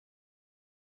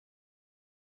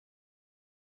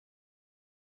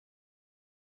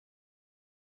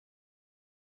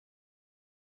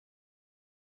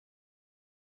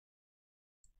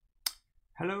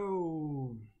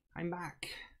Hello, I'm back.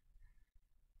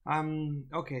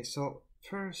 Okay, so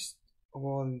first of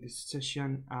all, in this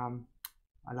session,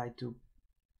 I like to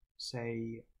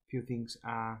say a few things.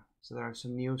 So there are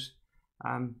some news.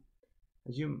 Um,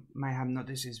 as you might have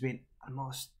noticed, it's been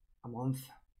almost a month,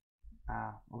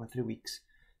 over 3 weeks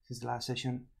since the last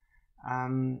session,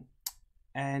 um,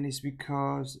 and it's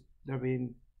because there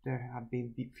have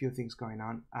been few things going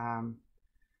on.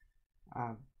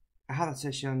 Uh, I had a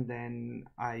session, then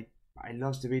I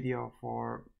lost the video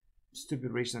for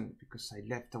stupid reason because I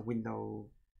left a window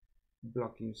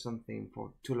blocking something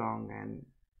for too long, and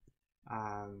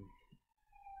um,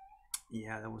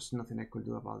 yeah, there was nothing I could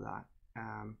do about that.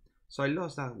 So I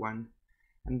lost that one,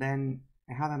 and then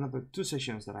I had another two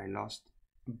sessions that I lost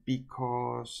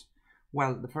because,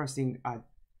 well, the first thing I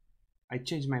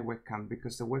changed my webcam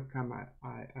because the webcam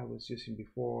I was using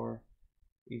before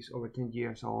is over 10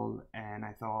 years old, and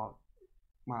I thought,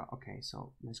 well, okay,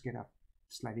 so let's get a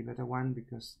slightly better one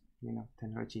because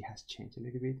technology has changed a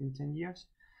little bit in 10 years.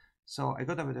 So I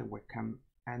got a better webcam,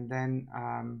 and then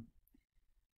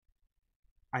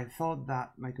I thought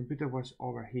that my computer was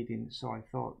overheating, so I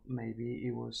thought maybe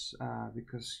it was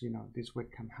because this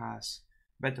webcam has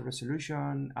better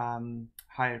resolution,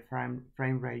 higher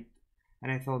frame rate,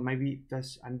 and I thought maybe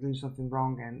that's I'm doing something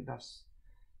wrong, and that's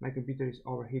my computer is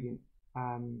overheating.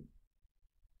 Um,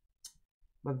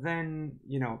 but then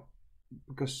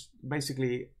because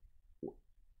basically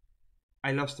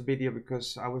I lost the video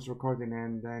because I was recording,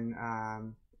 and then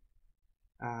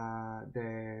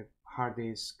the hard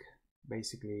disk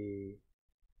basically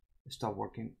stopped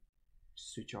working,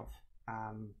 switch off,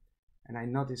 and I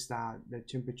noticed that the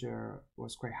temperature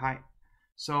was quite high.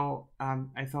 So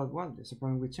I thought, well, there's a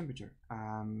problem with temperature.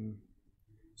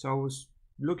 So I was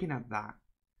looking at that.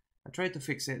 I tried to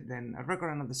fix it. Then I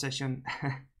recorded another session,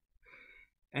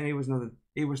 and it was not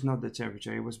the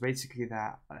temperature. It was basically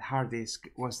that hard disk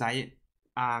was dying.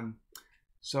 Um,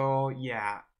 so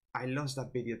yeah, I lost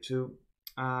that video too.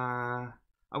 I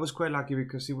was quite lucky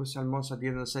because it was almost at the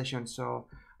end of the session, so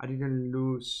I didn't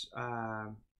lose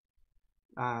the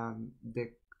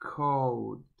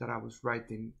code that I was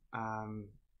writing,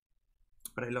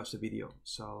 but I lost the video.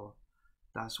 So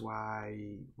that's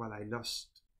why, well, I lost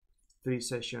three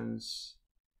sessions.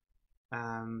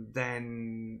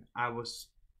 Then I was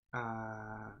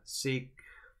sick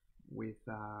with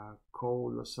a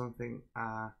cold or something,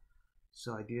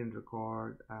 so I didn't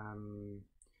record.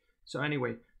 So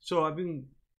anyway, so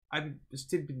I've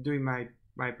still been doing my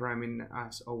programming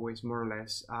as always, more or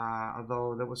less.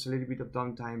 Although there was a little bit of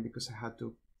downtime because I had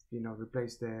to,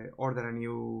 order a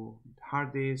new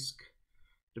hard disk,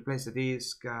 replace the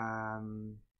disk.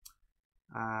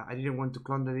 I didn't want to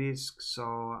clone the disk,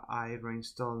 so I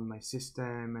reinstalled my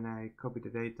system and I copied the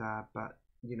data. But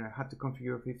I had to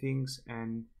configure a few things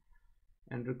and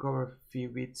recover a few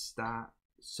bits that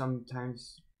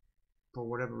sometimes, for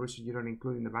whatever reason, you don't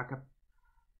include in the backup.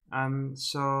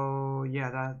 So yeah,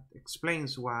 that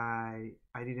explains why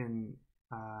I didn't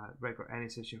record any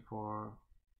session for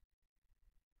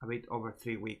a bit over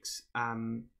 3 weeks.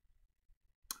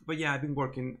 But yeah, I've been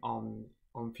working on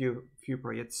few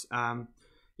projects.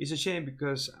 It's a shame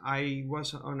because I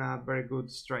was on a very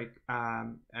good strike,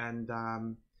 and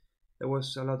there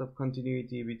was a lot of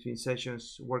continuity between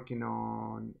sessions working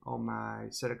on my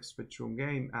ZX Spectrum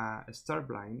game,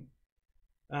 Starblind,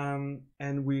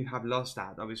 and we have lost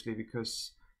that obviously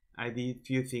because I did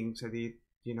few things. I did,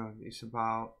 it's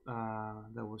about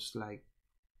there was like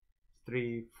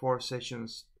 3-4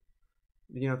 sessions,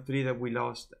 three that we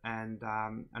lost, and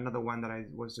another one that I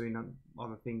was doing on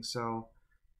other things. So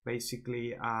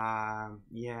basically,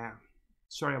 yeah,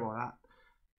 sorry about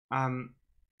that.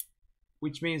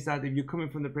 Which means that if you're coming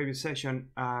from the previous session,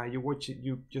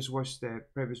 you just watched the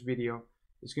previous video,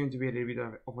 it's going to be a little bit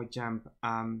of a jump.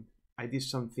 I did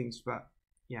some things, but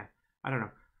yeah, I don't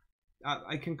know.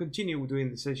 I can continue doing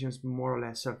the sessions more or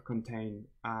less self-contained,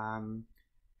 and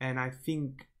I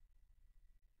think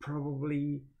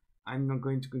probably I'm not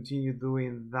going to continue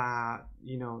doing that,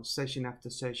 session after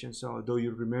session. So, do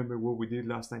you remember what we did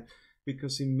last time?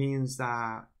 Because it means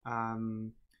that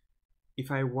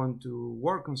if I want to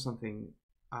work on something,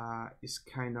 it's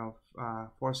kind of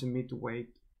forcing me to wait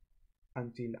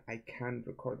until I can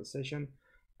record the session.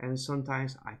 And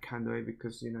sometimes I can't do it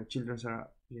because children are,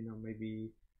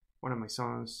 maybe one of my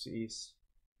sons is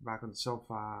back on the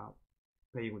sofa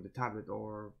playing with the tablet,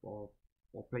 or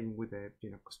playing with the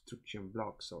construction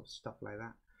blocks or stuff like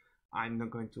that. I'm not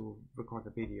going to record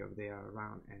the video if they are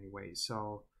around anyway.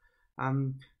 So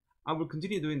I will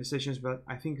continue doing the sessions, but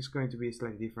I think it's going to be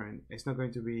slightly different. It's not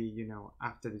going to be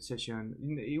after the session.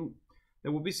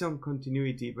 there will be some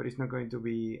continuity, but it's not going to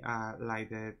be like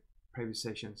the previous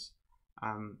sessions.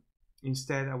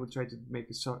 Instead, I will try to make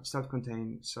it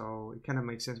self-contained, so it kind of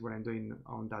makes sense what I'm doing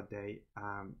on that day.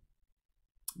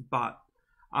 But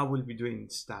I will be doing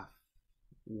stuff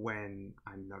when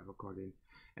I'm not recording.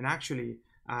 And actually,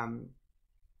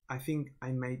 I think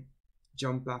I may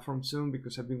jump platform soon,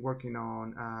 because I've been working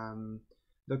on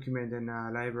documenting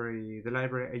library. The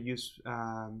library I use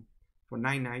for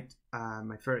Night Night,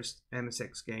 my first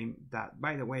MSX game. That,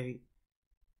 by the way,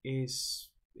 it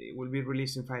will be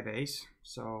released in 5 days,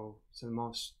 so it's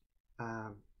almost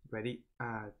ready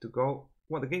to go.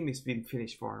 Well, the game has been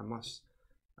finished for almost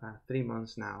 3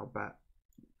 months now, but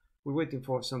we're waiting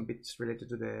for some bits related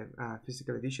to the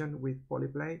physical edition with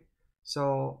Polyplay.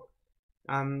 So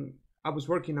I was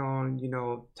working on,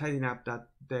 tidying up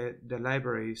the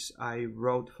libraries I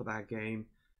wrote for that game,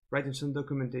 writing some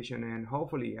documentation, and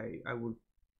hopefully I will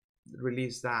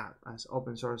release that as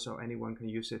open source so anyone can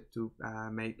use it to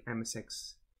make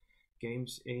MSX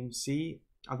games in C.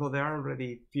 Although there are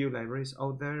already few libraries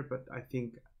out there, but I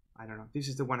don't know, this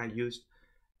is the one I used,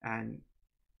 and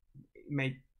it may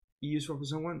be useful for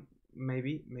someone,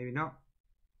 maybe not.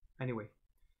 Anyway,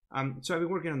 so I've been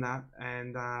working on that,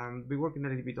 and been working a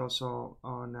little bit also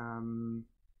on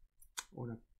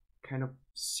a kind of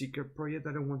secret project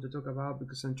that I don't want to talk about,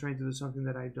 because I'm trying to do something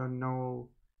that I don't know.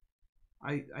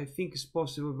 I think it's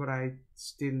possible, but I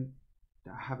still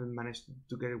haven't managed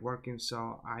to get it working,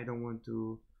 so I don't want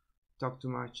to talk too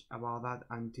much about that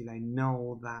until I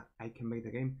know that I can make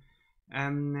the game.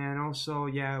 And also,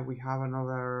 yeah, we have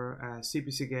another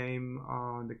CPC game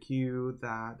on the queue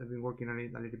that I've been working on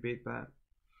it a little bit, but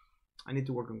I need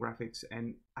to work on graphics,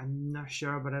 and I'm not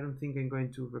sure, but I don't think I'm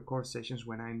going to record sessions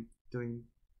when I'm doing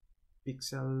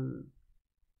pixel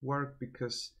work,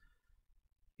 because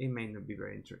it may not be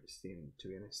very interesting, to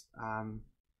be honest.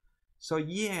 So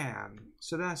yeah,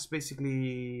 so that's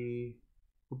basically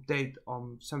update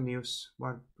on some news,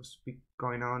 what was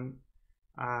going on.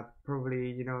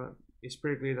 Probably, it's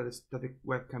pretty clear that the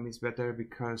webcam is better,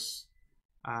 because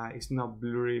it's not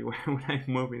blurry when I'm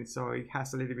moving, so it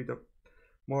has a little bit of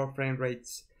more frame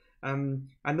rates.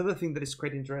 Another thing that is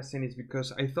quite interesting is,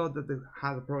 because I thought that I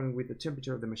had a problem with the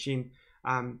temperature of the machine,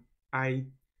 I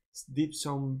did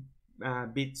some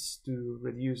bits to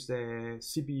reduce the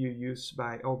CPU use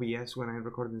by OBS when I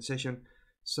recorded the session.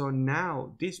 So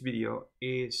now this video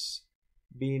is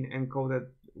being encoded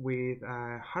with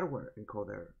a hardware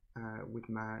encoder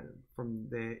from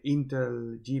the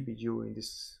Intel GPU in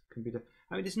this computer.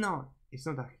 I mean, it's not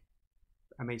that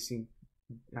amazing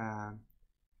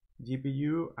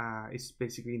GPU. It's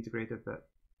basically integrated, but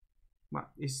well,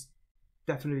 it's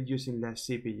definitely using less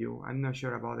CPU. I'm not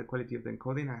sure about the quality of the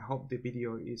encoding. I hope the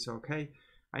video is okay.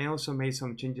 I also made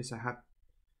some changes. I have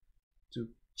to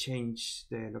change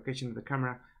the location of the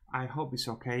camera. I hope it's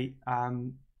okay. I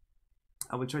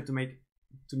will try to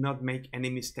not make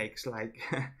any mistakes, like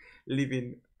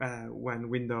leaving one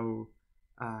window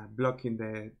blocking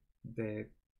the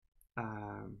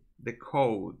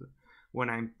code when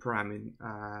I'm programming.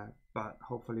 But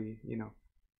hopefully,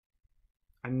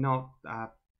 I'm not a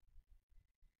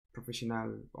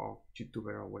professional or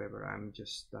YouTuber or whatever. I'm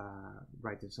just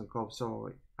writing some code, so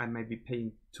I might be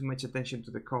paying too much attention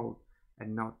to the code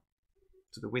and not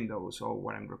to the windows or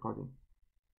what I'm recording.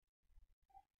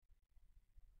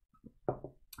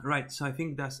 Right, so I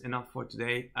think that's enough for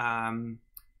today.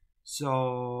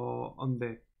 So on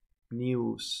the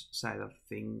news side of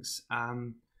things,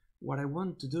 what I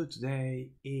want to do today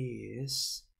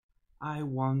is I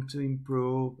want to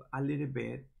improve a little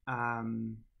bit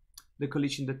the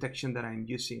collision detection that I'm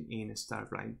using in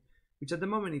Starblind, which at the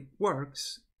moment it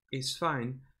works, it's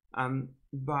fine,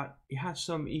 but it has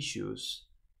some issues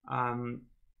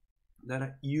that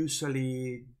I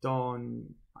usually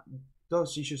don't.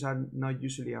 Those issues are not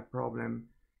usually a problem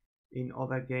in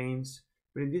other games,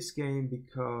 but in this game,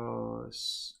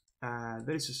 because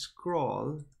there is a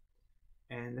scroll,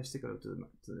 and let's take a look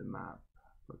to the map,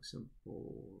 for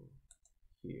example,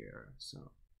 here.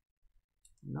 So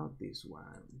not this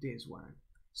one, this one.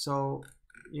 So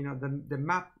the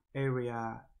map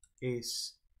area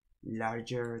is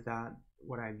larger than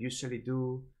what I usually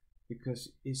do,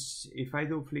 because if I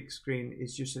do flick screen,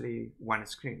 it's usually one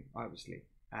screen, obviously,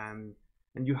 and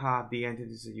you have the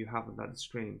entities that you have on that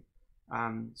screen.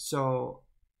 So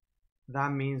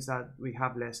that means that we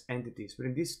have less entities, but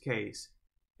in this case,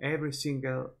 every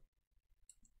single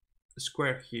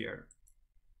square here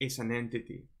is an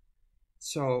entity.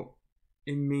 So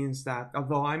it means that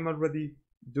although I'm already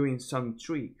doing some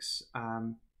tricks,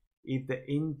 if the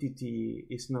entity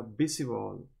is not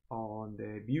visible on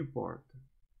the viewport,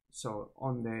 so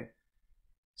on the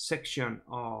section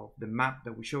of the map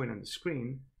that we're showing on the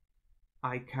screen,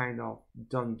 I kind of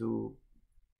don't do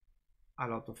a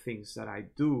lot of things that I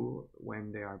do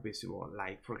when they are visible,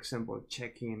 like for example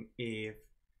checking if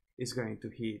it's going to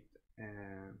hit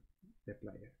the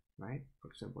player, right? For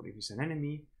example, if it's an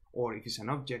enemy or if it's an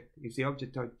object, if the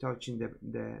object touching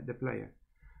the player.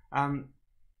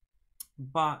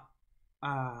 But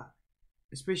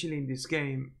especially in this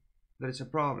game, there is a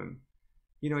problem.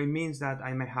 You know, it means that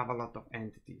I may have a lot of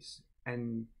entities,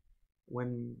 and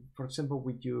when, for example,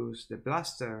 we use the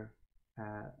blaster,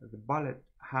 the bullet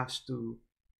has to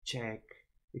check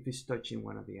if it's touching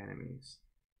one of the enemies.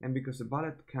 And because the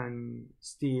bullet can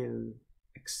still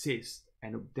exist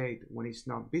and update when it's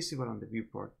not visible on the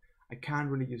viewport, I can't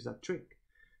really use that trick.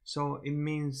 So it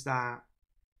means that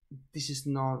this is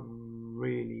not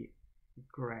really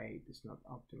great, it's not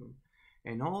optimum.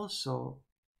 And also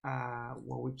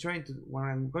what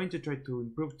I'm going to try to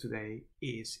improve today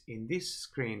is in this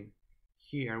screen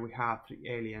here we have 3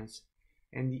 aliens,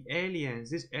 and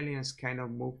these aliens kind of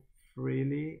move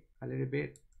freely a little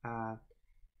bit,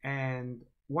 and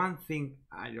one thing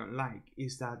I don't like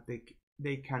is that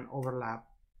they can overlap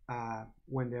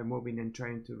when they're moving and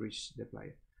trying to reach the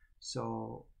player.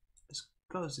 So let's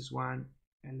close this one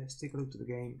and let's take a look to the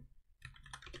game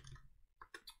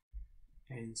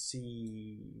and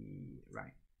see.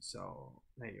 Right, so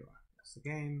there you are, that's the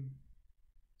game.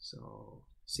 So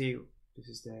see, this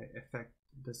is the effect.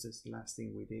 This is the last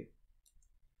thing we did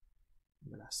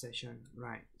in the last session,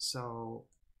 right? So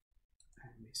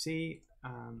let me see.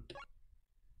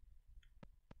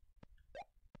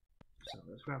 So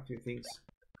let's grab a few things.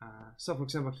 So for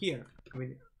example here, I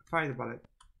mean, fire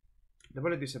the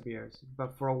bullet disappears,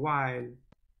 but for a while,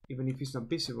 even if it's not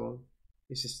visible,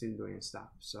 it's still doing stuff.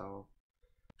 So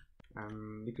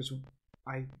because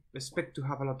I expect to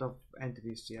have a lot of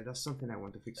entities, yeah, that's something I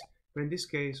want to fix. But in this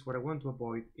case, what I want to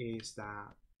avoid is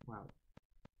that, well,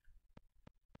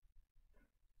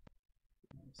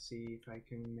 let's see if I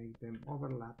can make them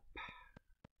overlap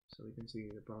so we can see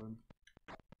the problem.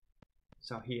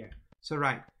 So here, so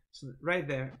right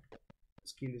there,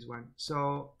 let's kill this one.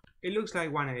 So it looks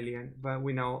like one alien, but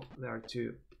we know there are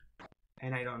 2,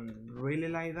 and I don't really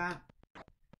like that.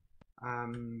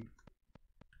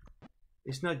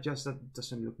 It's not just that it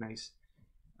doesn't look nice,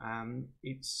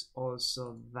 it's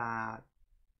also that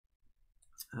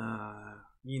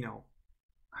you know,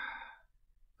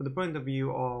 from the point of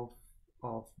view of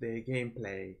the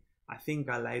gameplay, I think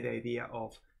I like the idea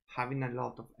of having a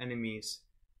lot of enemies,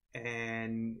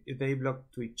 and if they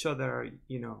block to each other,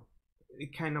 you know,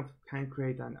 it kind of can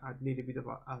create a little bit of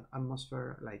an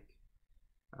atmosphere, like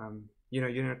you know,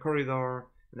 you're in a corridor,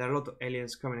 there are a lot of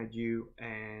aliens coming at you,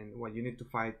 and well, you need to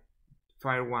fire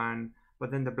one,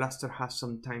 but then the blaster has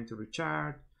some time to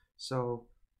recharge. So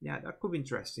yeah, that could be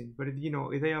interesting. But if, you know,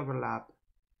 if they overlap,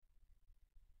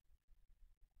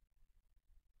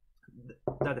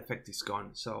 that effect is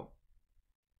gone. So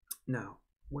now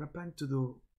what I plan to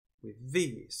do with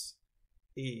this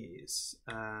is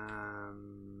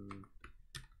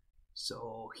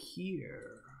so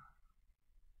here,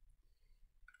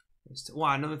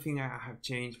 well, another thing I have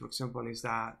changed, for example, is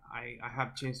that I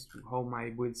have changed how my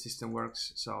build system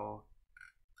works. So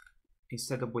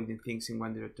instead of building things in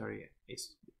one directory,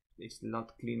 it's a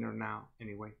lot cleaner now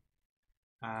anyway.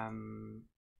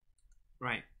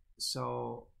 Right,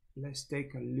 so let's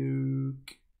take a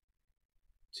look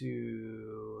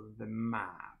to the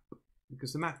map,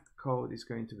 because the map code is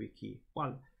going to be key.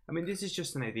 Well, I mean, this is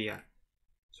just an idea,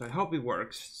 so I hope it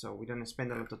works, so we don't spend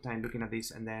a lot of time looking at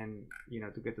this and then, you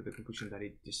know, to get to the conclusion that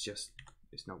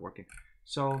it's not working.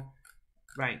 So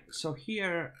right, so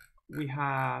here we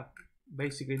have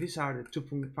basically, these are the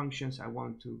 2 functions I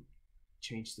want to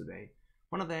change today.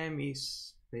 One of them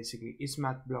is basically is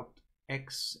mat blocked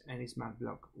X and is mat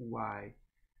blocked Y.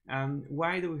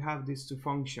 Why do we have these 2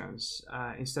 functions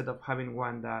instead of having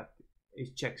one that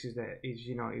it checks if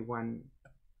you know, if one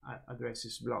address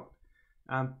is blocked?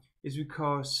 Is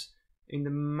because in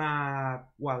the map,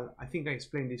 well, I think I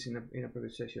explained this in a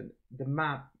previous session. The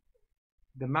map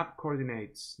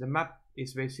coordinates. The map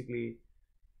is basically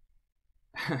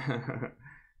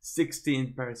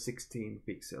 16 per 16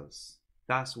 pixels.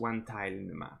 That's one tile in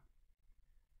the map.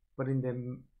 But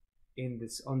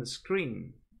on the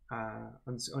screen,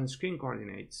 on screen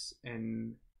coordinates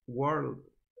and world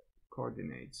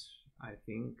coordinates, I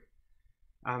think,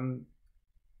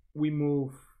 we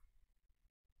move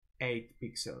 8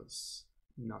 pixels,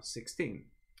 not 16.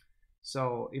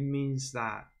 So it means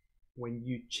that when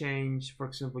you change, for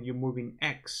example, you're moving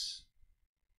X,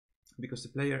 because the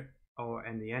player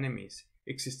and the enemies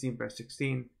X16 per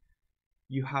 16,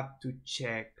 you have to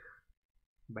check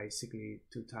basically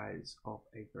 2 tiles of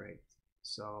a parade.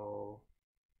 So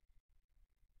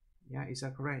yeah, is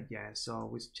that correct? Yeah, so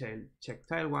we check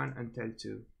tile 1 and tile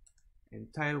 2,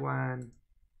 and tile 1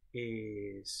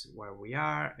 is where we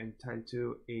are, and tile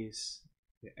 2 is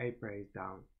the a parade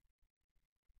down.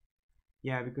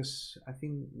 Yeah, because I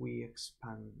think we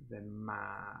expand the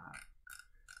map.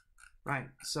 Right,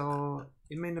 so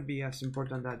it may not be as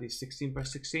important that it's 16 by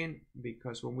 16,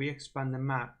 because when we expand the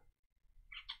map,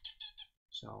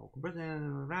 so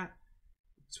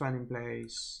expand in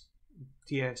place,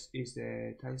 TS is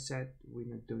the tile set, we're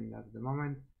not doing that at the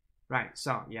moment. Right,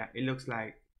 so yeah, it looks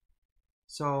like,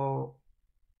 so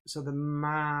the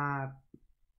map,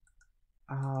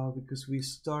 because we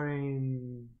store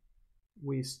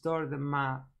the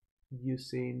map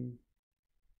using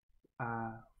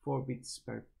 4 bits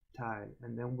per tile,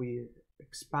 and then we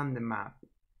expand the map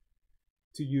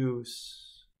to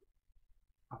use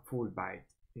a full byte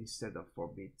instead of 4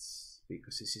 bits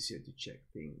because it's easier to check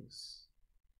things.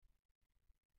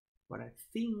 But I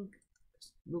think,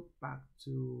 let's look back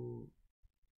to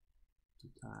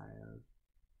tile.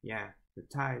 Yeah, the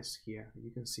tiles here,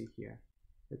 you can see here,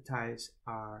 the tiles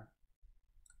are,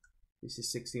 this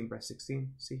is 16 by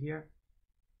 16, see here?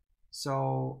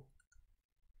 So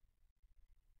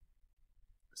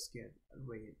let's get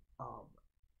rid of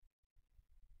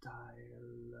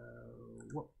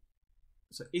tile,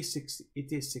 so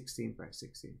it is 16 by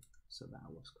 16, so that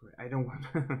was correct. I don't want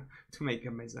to make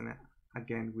a mess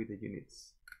again with the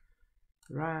units.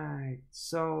 Right,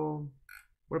 so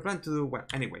we're planning to do well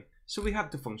anyway. So we have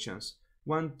 2 functions.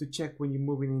 One to check when you're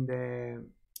moving in the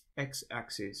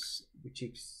x-axis, which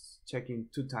is checking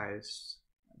 2 tiles,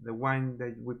 the one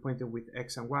that we pointed with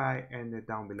x and y, and the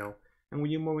down below. And when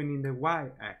you're moving in the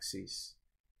y-axis,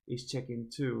 is checking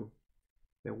 2,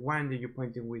 the one that you're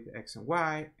pointing with x and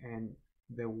y, and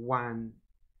the one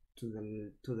to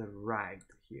the right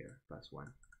here,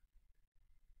 +1.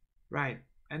 Right,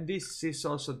 and this is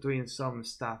also doing some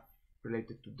stuff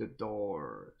related to the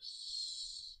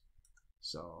doors.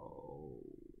 So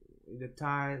the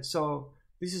tile, so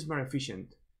this is more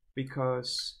efficient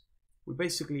because we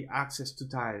basically access 2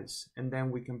 tiles, and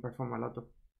then we can perform a lot of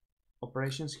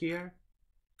operations here.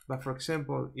 But for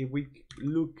example, if we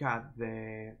look at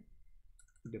the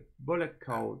bullet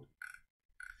code,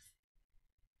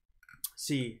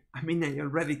 see, I mean, I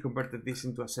already converted this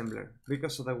into assembler,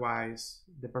 because otherwise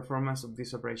the performance of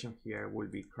this operation here will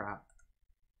be crap.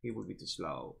 It will be too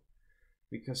slow,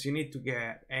 because you need to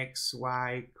get x,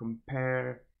 y,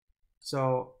 compare.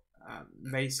 So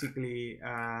basically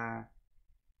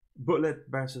bullet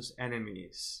versus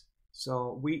enemies.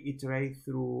 So we iterate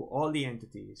through all the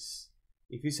entities.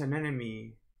 If it's an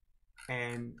enemy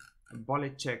and a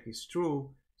bullet check is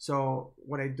true, so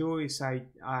what I do is I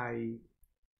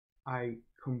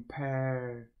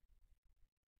compare.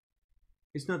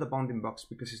 It's not a bounding box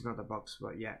because it's not a box,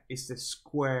 but yeah, it's the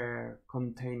square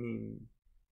containing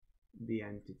the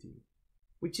entity,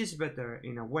 which is better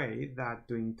in a way than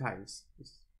doing tiles,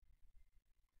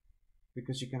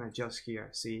 because you can adjust here.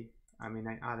 See, I mean,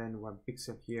 I added 1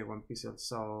 pixel here, 1 pixel,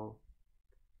 so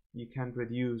you can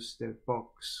reduce the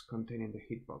box containing the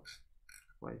hitbox.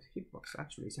 Well, it's hitbox,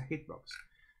 actually, it's a hitbox.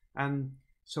 And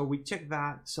so we check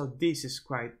that. So this is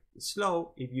quite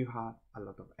slow if you have a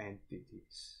lot of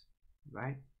entities,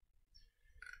 right?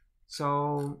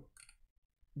 So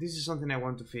this is something I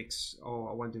want to fix, or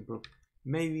I want to improve.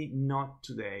 Maybe not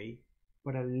today,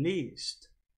 but at least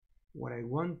what I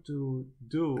want to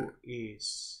do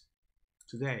is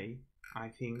today, I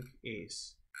think,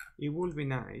 is it would be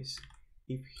nice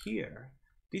if here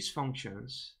these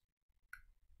functions,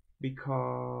 because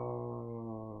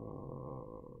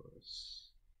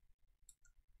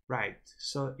right,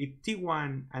 so if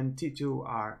T1 and T2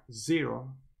 are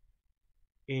 0,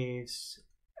 is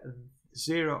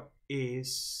 0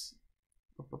 is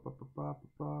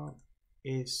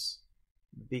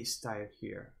this tile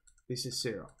here. This is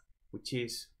 0, which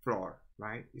is floor,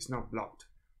 right? It's not blocked,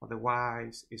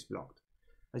 otherwise it's blocked.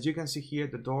 As you can see here,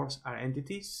 the doors are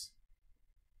entities,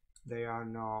 they are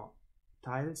not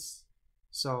tiles.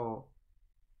 So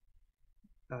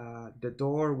the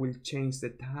door will change the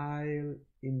tile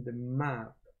in the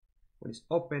map when it's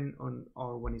open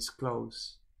or when it's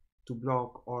closed to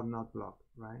block or not block,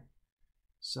 right?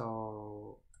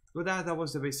 So with that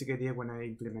was the basic idea when I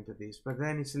implemented this, but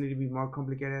then it's a little bit more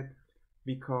complicated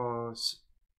because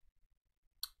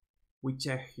we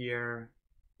check here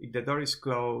if the door is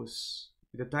closed,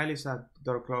 if the tile is at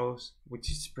door closed, which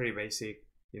is pretty basic,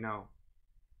 you know,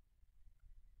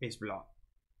 it's blocked.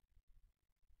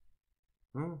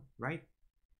 Oh, right?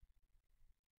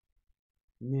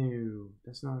 No,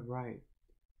 that's not right.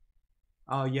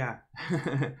 Oh yeah.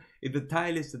 If the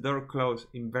tile is the door closed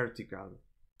in vertical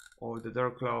or the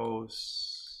door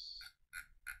closed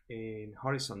in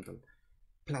horizontal,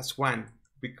 +1,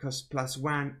 because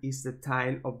 +1 is the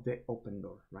tile of the open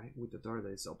door, right? With the door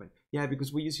that is open. Yeah,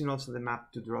 because we're using also the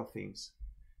map to draw things.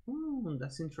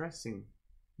 That's interesting.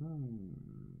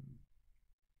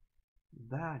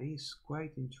 That is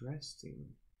quite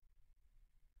interesting.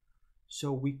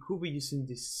 So we could be using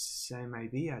this same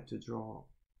idea to draw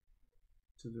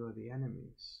the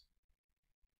enemies.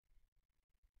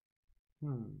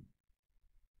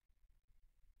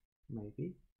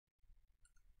 Maybe.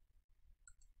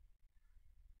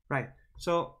 Right.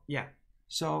 So yeah.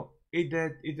 So if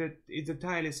the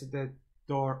tile is at the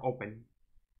door open,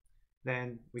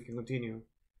 then we can continue.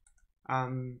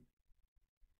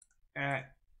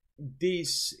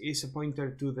 This is a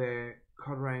pointer to the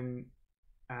current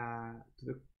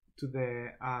to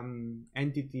the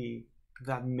entity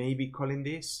that may be calling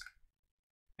this,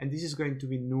 and this is going to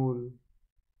be null,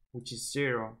 which is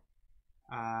 0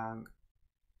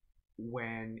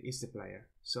 when it's the player.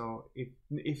 So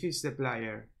if it's the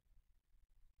player,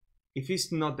 if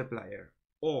it's not the player,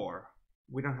 or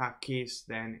we don't have keys,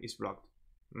 then it's blocked.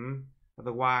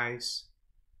 Otherwise,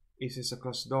 if it's a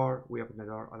closed door, we open the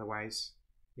door. Otherwise,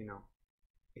 you know,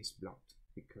 it's blocked,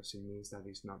 because it means that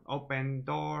it's not open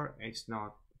door, it's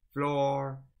not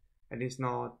floor, and it's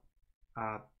not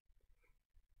a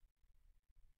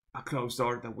closed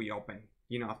door that we open.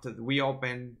 You know, after we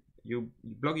open, you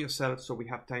block yourself, so we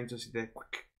have time to see the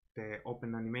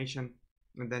open animation,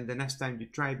 and then the next time you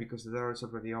try, because the door is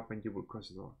already open, you will close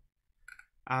the door.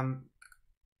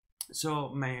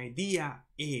 So my idea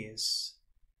is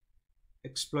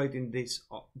exploiting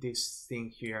this thing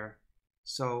here.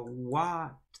 So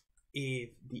what if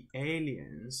the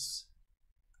aliens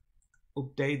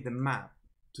update the map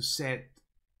to set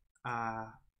a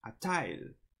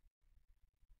tile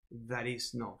that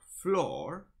is not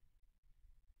floor,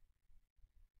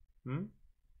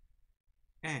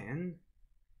 and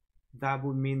that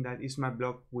would mean that ISMA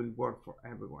block will work for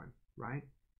everyone, right?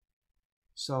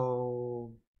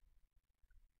 So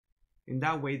in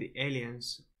that way, the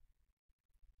aliens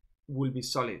will be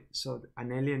solid, so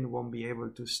an alien won't be able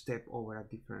to step over a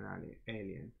different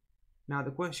alien. Now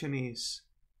the question is,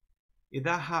 if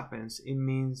that happens, it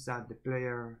means that the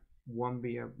player won't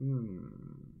be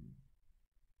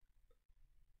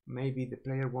maybe the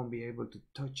player won't be able to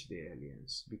touch the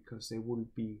aliens because they will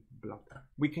be blocked.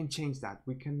 We can change that.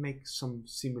 We can make some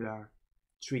similar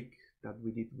trick that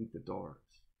we did with the doors.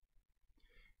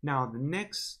 Now the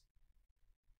next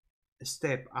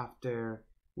step after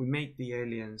we make the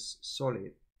aliens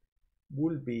solid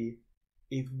will be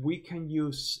if we can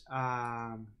use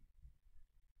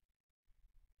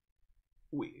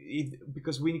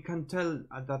because we can tell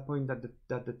at that point that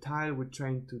the tile we're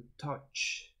trying to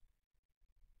touch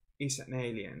is an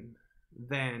alien,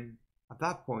 then at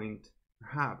that point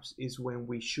perhaps is when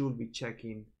we should be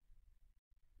checking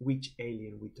which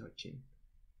alien we're touching,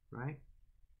 right?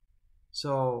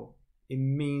 So it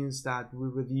means that we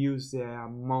reduce the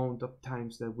amount of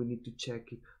times that we need to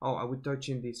check it. Oh, are we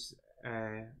touching this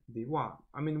what?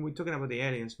 I mean, we're talking about the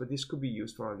aliens, but this could be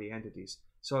used for all the entities.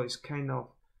 So it's kind of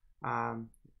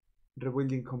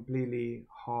rebuilding completely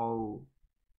how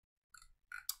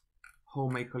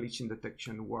my collision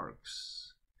detection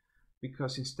works,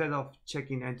 because instead of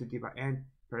checking entity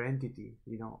per entity,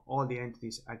 you know, all the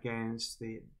entities against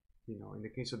the, you know, in the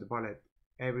case of the bullet,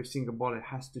 every single bullet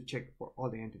has to check for all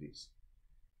the entities.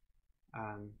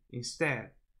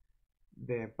 Instead,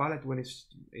 the bullet, when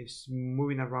it's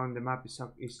moving around the map,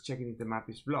 is checking if the map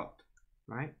is blocked,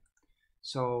 right?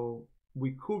 So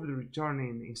we could be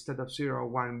returning, instead of 0 or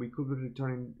 1, we could be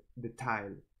returning the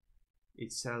tile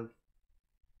itself,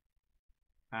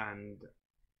 and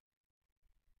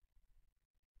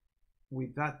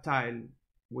with that tile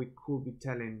we could be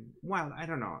telling, well, I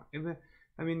don't know,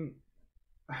 I mean,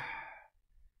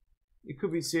 it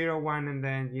could be 0, 1, and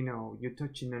then, you know, you're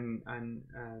touching and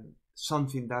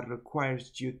something that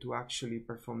requires you to actually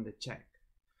perform the check.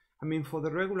 I mean, for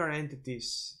the regular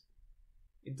entities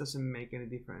it doesn't make any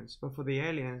difference, but for the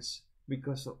aliens,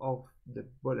 because of the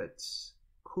bullets,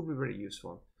 could be very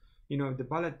useful. You know, if the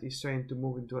bullet is trying to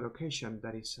move into a location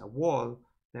that is a wall,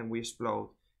 then we explode.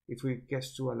 If we get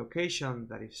to a location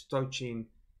that is touching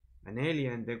an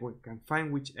alien, then we can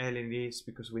find which alien it is,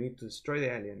 because we need to destroy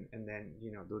the alien and then,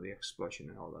 you know, do the explosion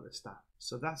and all other stuff.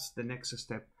 So that's the next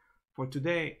step. For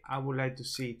today, I would like to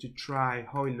try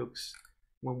how it looks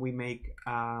when we make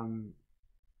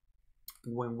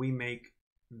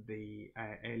the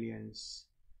aliens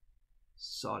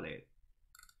solid.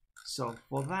 So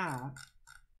for that,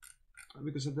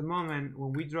 because at the moment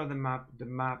when we draw the map,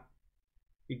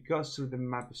 it goes through the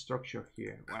map structure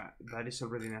here. Well, that is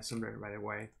already in assembly right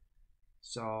away.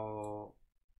 So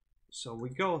we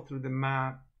go through the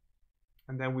map,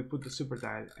 and then we put the super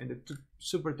tile, and the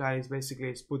super tile is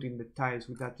basically putting the tiles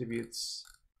with attributes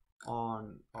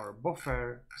on our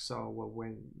buffer, so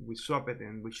when we swap it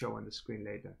and we show on the screen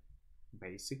later,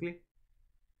 basically.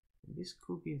 This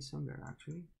could be assembler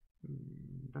actually.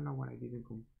 Don't know why I didn't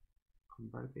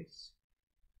convert this.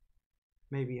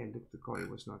 Maybe I looked the code, it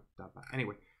was not that bad.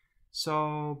 Anyway,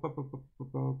 so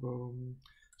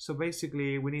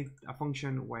basically we need a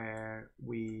function where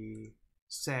we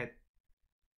set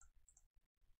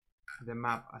the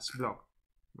map as block,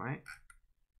 right?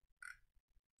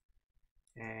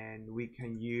 And we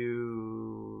can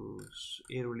use,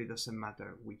 it really doesn't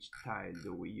matter which tile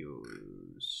do we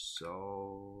use.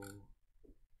 So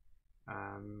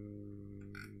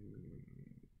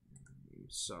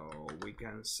we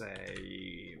can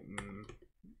say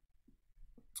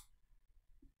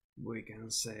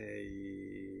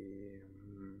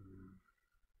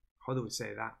how do we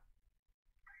say that?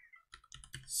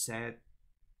 Set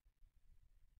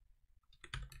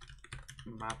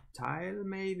map tile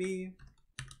maybe.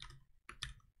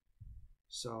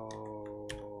 So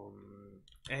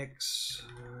X,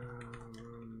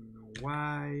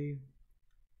 Y,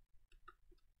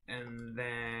 and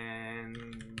then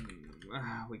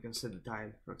we can set the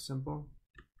tile, for example.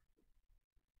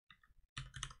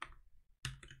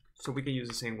 So we can use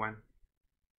the same one.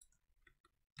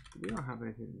 We don't have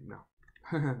anything, no.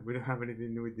 We don't have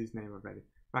anything with this name already.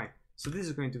 Right, so this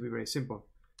is going to be very simple.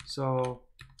 So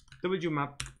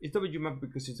WMap is WMap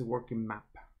because it's a working map.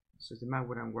 So it's the map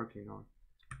that I'm working on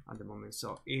at the moment.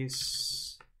 So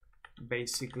it's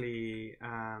basically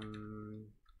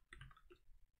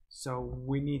so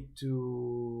we need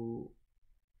to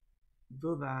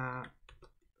do that,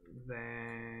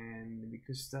 then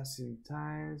because that's in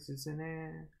tiles, isn't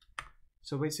it?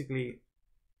 So basically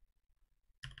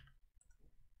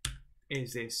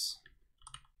is this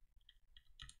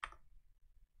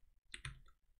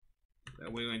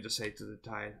that we're going to say to the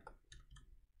tile,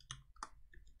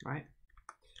 right?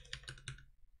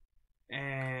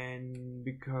 And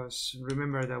because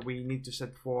remember that we need to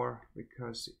set 4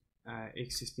 because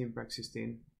x16 per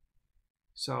x16,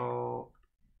 so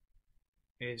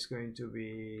it's going to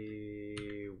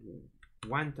be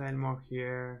 1 tile more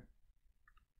here,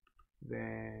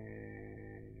 then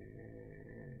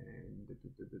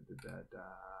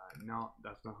no,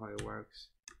 that's not how it works.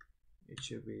 It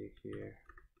should be here,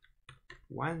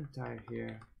 1 tile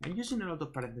here. I'm using a lot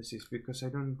of parentheses because I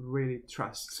don't really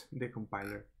trust the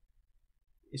compiler.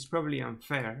 It's probably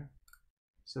unfair,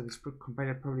 so this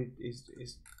compiler probably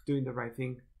is doing the right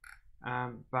thing,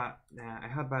 but I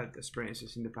have bad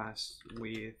experiences in the past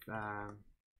with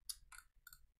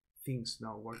things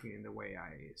not working in the way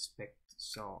I expect,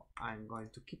 so I'm going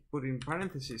to keep putting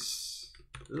parentheses,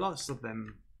 lots of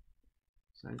them.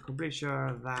 So I'm completely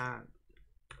sure that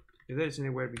if there is any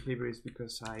weird behavior, it's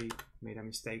because I made a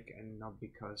mistake and not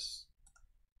because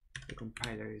the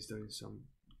compiler is doing some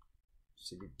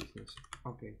silly business.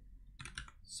 Okay,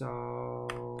 so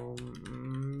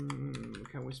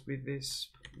can we split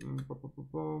this?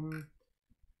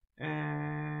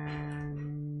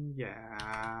 And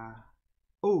yeah.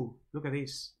 Oh, look at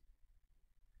this.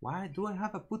 Why do I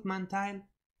have a putman tile?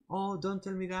 Oh, don't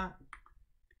tell me that.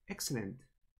 Excellent.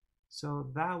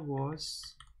 So that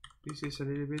was, this is a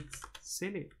little bit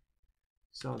silly.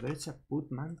 So there's a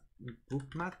putmap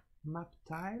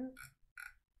tile.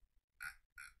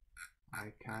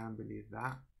 I can't believe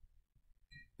that.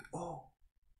 Oh,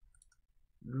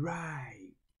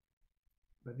 right.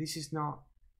 But this is not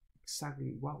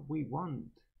exactly what we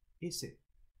want, is it?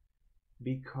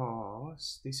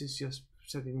 Because this is just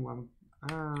setting one.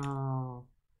 Oh,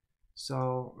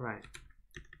 so right.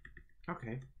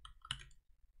 Okay.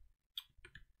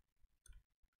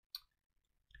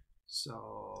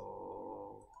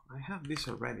 So I have this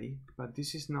already, but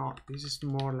this is not. This is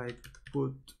more like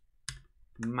put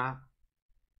map.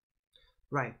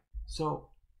 Right. So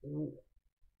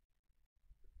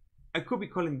I could be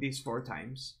calling this 4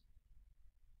 times,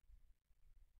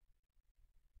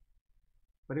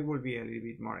 but it will be a little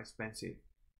bit more expensive.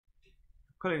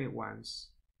 Calling it once.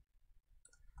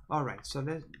 All right. So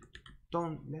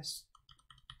let's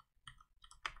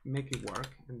make it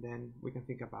work, and then we can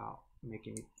think about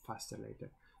making it faster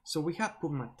later. So we have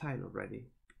put my tile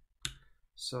already.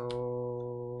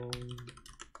 So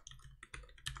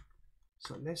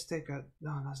let's take a,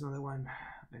 no, that's not the one.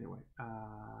 Anyway,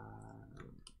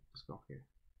 let's go here.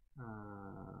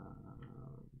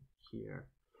 Here.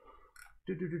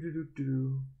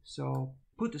 So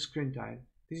put the screen tile.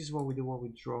 This is what we do when we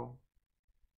draw.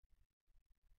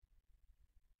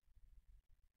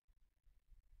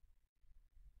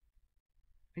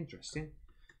 Interesting.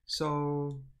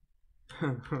 So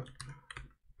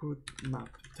put map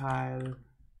tile.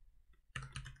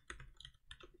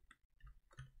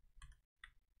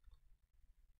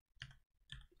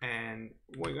 And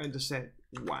we're going to set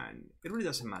 1. It really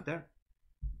doesn't matter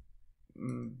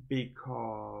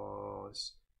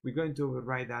because we're going to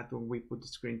override that when we put the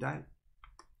screen tile.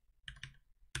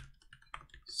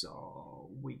 So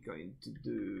we're going to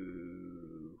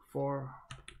do 4.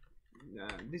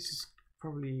 This is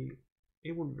probably,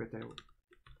 it will be better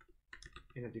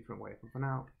in a different way. But for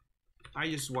now, I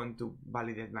just want to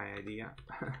validate my idea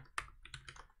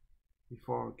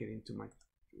before getting too much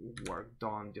work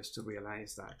done, just to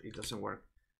realize that it doesn't work.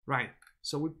 Right,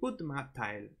 so we put the map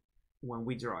tile when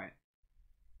we draw it.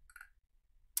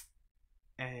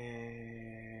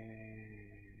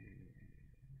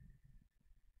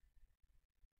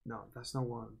 No, that's not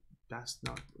what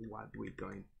we're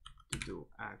going to do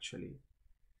actually.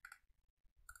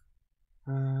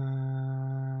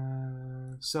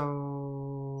 So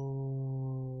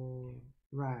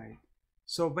right,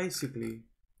 so basically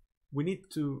we need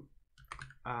to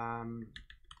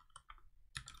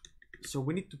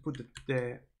put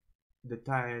the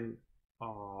tile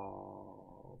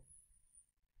of,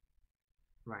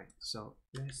 right, so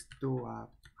let's do a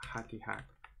hacky hack,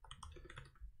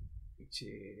 which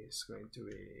is going to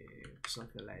be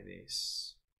something like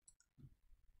this.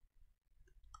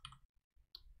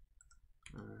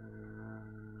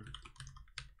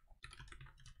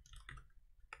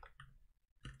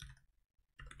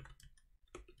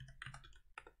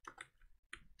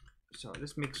 So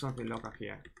let's make something local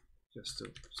here, just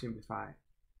to simplify.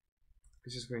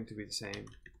 This is going to be the same,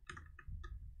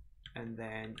 and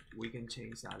then we can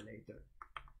change that later.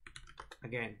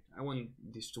 Again, I want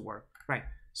this to work. Right,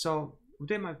 so with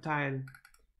the map tile,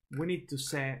 we need to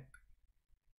set,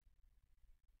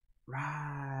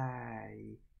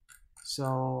 right,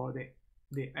 so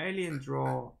the alien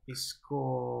draw is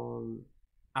called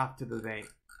after the day.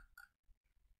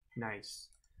 Nice.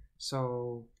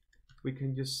 So we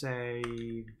can just say,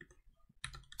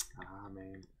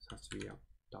 man, it has to be up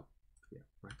top. Yeah,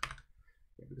 right.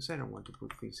 Yeah, because I don't want to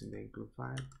put things in the include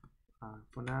file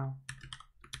for now.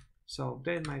 So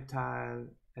then my tile,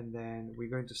 and then we're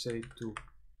going to set it to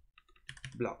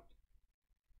blocked.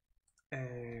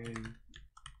 And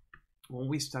when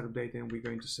we start updating, we're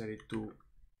going to set it to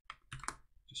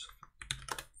just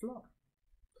float.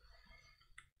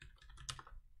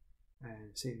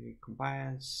 And see if it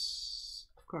compiles.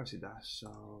 Of course it does. So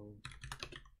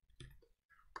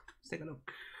let's take a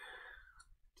look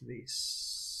to this.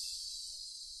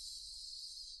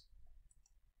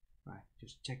 Right,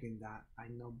 just checking that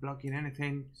I'm not blocking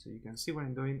anything, so you can see what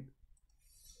I'm doing.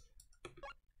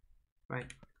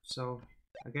 Right, so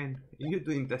again, if you're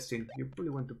doing testing, you probably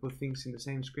want to put things in the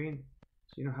same screen,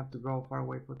 so you don't have to go far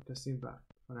away for testing, but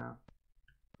for now.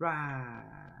 Right,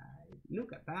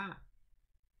 look at that.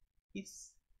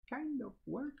 It's kind of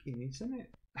working, isn't it?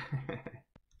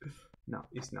 No,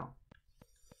 it's not.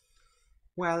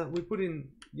 Well, we put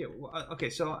in, yeah, okay,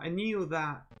 so I knew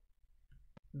that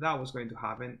that was going to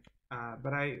happen,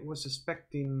 but I was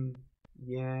expecting,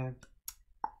 yeah,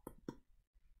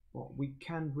 well, we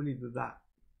can't really do that.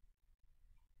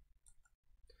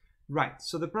 Right,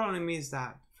 so the problem is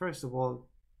that, first of all,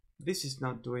 this is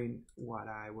not doing what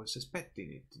I was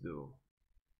expecting it to do.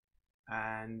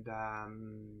 And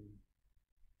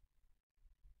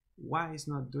why it's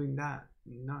not doing that,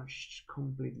 not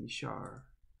completely sure.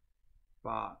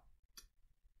 But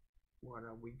what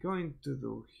are we going to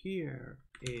do here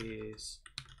is,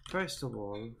 first of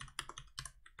all,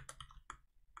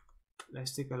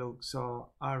 let's take a look.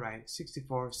 So, all right,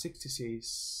 64,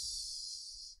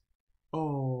 66.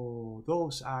 Oh,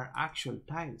 those are actual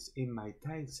tiles in my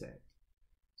tile set.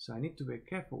 So I need to be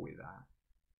careful with that.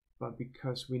 But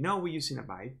because we know we're using a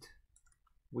byte,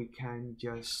 we can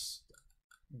just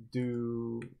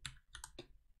do,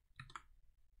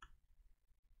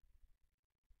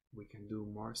 we can do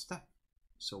more stuff.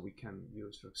 So we can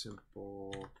use, for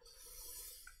example,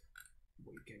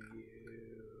 we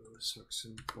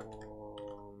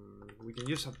can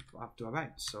use up to a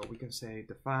byte. So we can say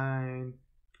define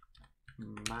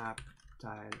map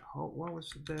tile. Oh, what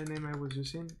was the name I was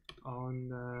using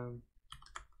on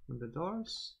the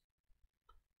doors?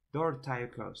 Door tile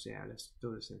close. Yeah, let's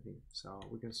do the same thing. So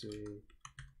we can say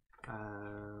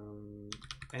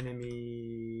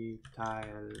enemy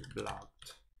tile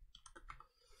blocked.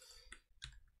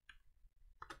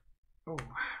 Oh,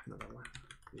 another one.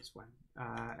 this one,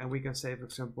 and we can say, for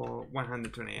example,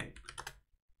 128.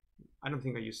 I don't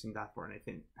think I'm using that for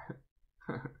anything.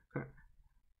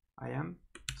 I am,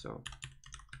 so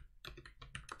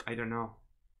I don't know.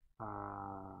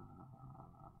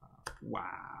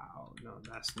 Wow, no,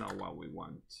 that's not what we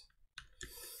want.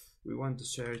 We want to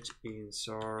search in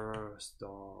source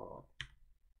dot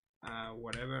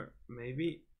whatever,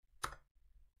 maybe.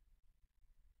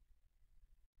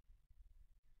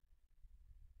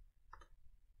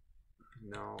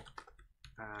 No.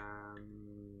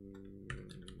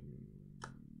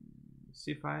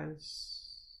 C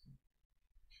files.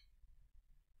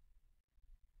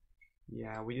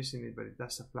 Yeah, we're using it, but it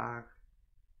does a flag.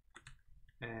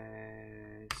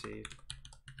 And see.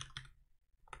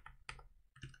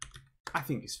 I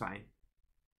think it's fine.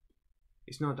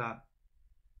 It's not that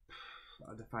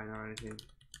defined or anything.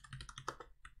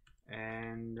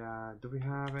 And do we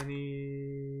have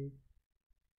any?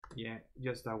 Yeah,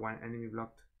 just that one, enemy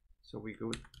blocked, so we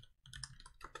good.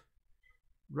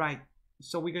 Right,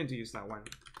 so we're going to use that one,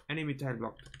 enemy tile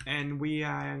blocked, and we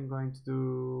are going to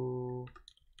do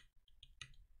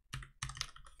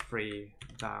free.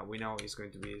 That we know is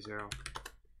going to be 0.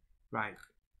 Right,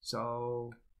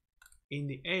 so in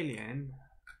the alien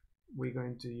we're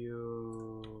going to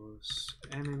use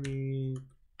enemy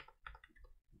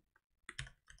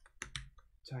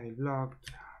tile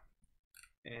blocked,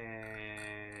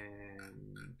 and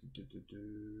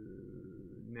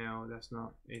no, that's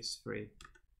not, it's free.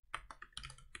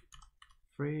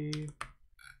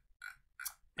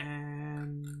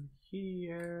 And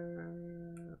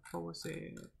here, what was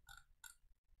it?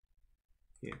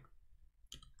 Here,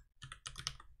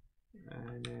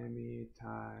 enemy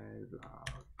tile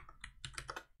block.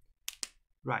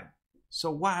 Right,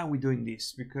 so why are we doing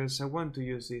this? Because I want to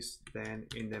use this then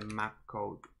in the map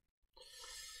code.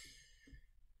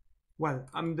 Well,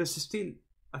 there's still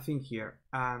a thing here.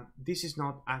 This is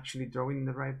not actually drawing in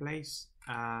the right place.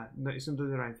 No, it's not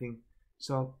doing the right thing.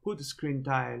 So put the screen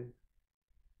tile.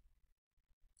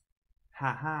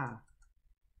 Haha.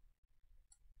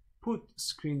 Put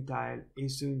screen tile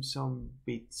is doing some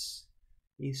bits.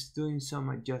 It's doing some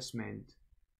adjustment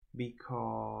because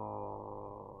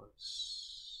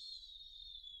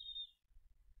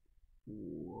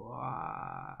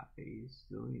why is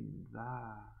doing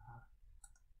that?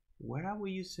 Where are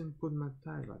we using put map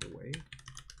tile, by the way?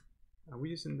 Are we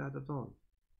using that at all?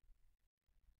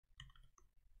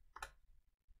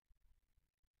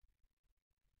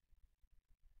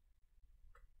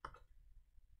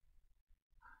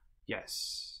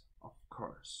 Yes, of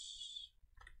course.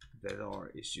 The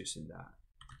door is using that.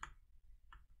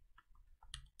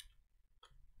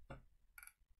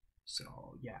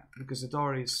 So yeah, because the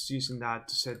door is using that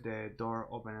to set the door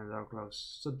open and door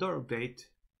close. So door update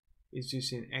is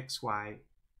using XY,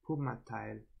 put map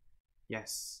tile.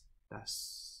 Yes,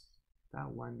 that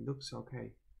one looks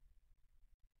okay.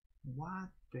 What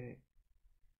the?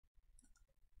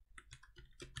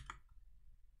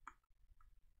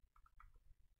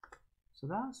 So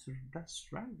that's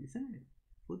right, isn't it?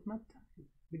 Put map tile.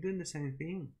 We're doing the same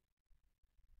thing.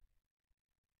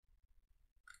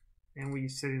 And we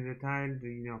set in the tile,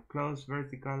 close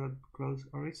vertical, close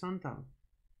horizontal.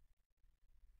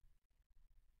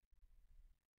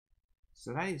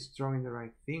 So that is drawing the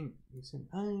right thing. Isn't?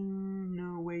 Oh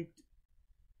no, wait.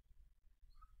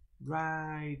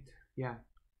 Right. Yeah.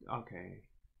 Okay.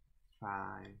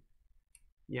 Fine.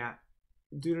 Yeah.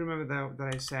 Do you remember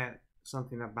that I said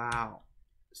something about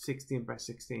 16 by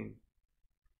 16?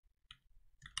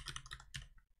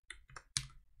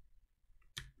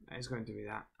 It's going to be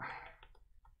that.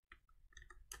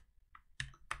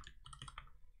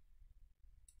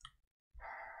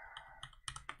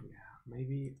 Yeah,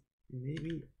 maybe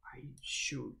I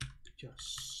should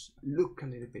just look a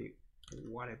little bit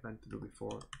what I planned to do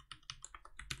before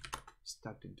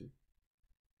starting to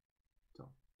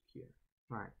talk here.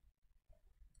 Right.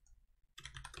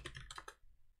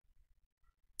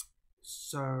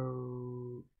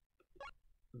 So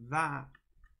that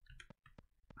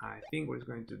I think what it's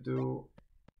going to do.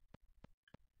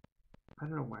 I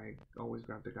don't know why I always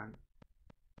grab the gun.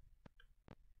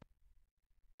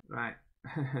 Right.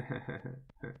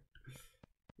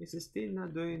 It's still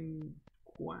not doing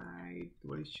quite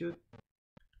what it should.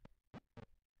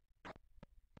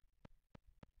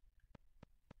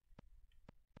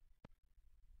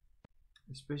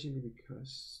 Especially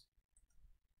because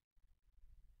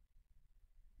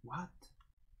what?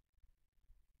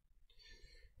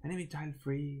 Enemy tile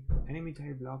free, enemy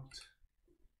tile blocked.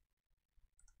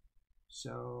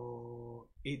 So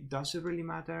it doesn't really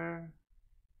matter.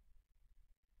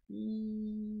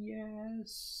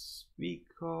 Yes,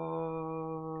 because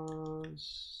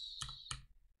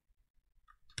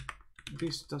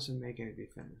this doesn't make any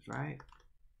difference, right?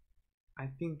 I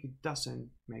think it doesn't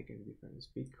make any difference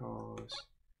because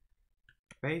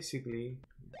basically,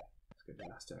 let's get the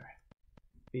last error.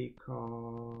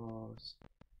 Because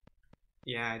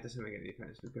yeah, it doesn't make any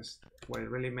difference because what it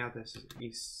really matters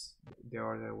is the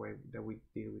order way that we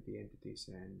deal with the entities.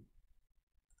 And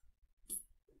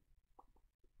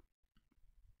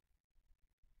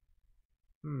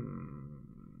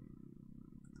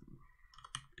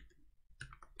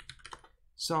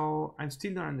so I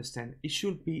still don't understand. It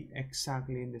should be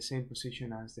exactly in the same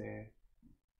position as the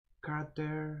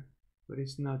character, but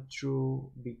it's not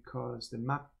true because the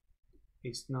map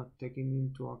is not taking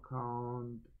into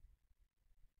account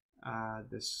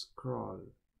the scroll,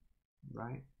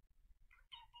 right?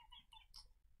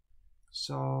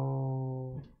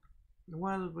 So,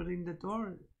 well, but in the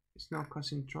door, it's not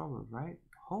causing trouble, right?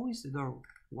 How is the door?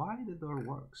 Why the door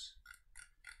works?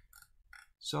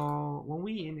 So when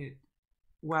we in it,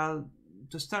 well,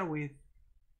 to start with,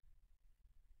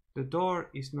 the door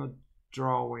is not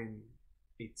drawing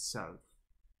itself.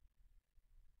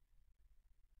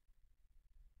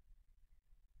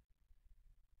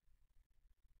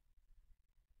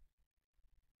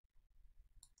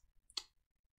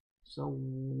 So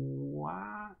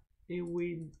what if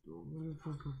we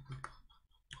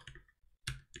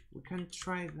can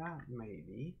try that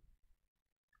maybe.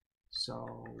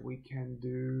 So we can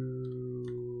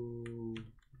do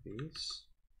this.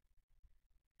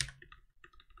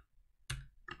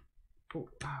 Oh,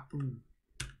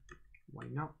 why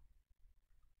not?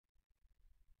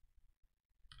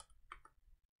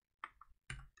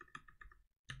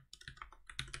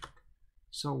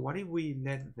 So what if we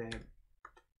let the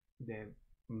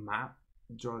map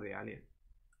draw the alien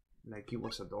like it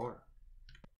was a door?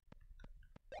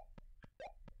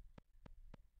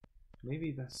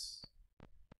 Maybe that's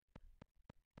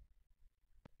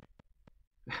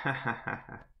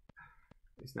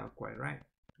it's not quite right.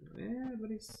 Yeah,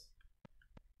 but it's,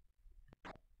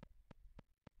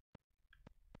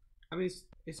 I mean,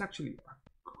 it's actually a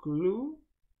clue,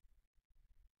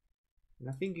 and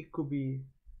I think it could be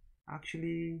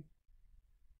actually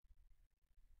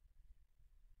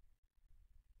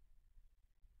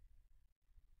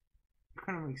it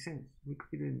kind of makes sense. We could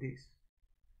be doing this.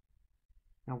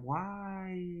 Now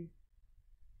why?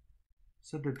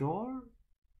 So the door?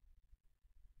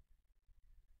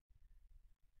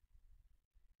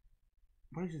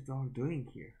 What is the door doing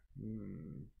here?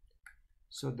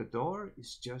 So the door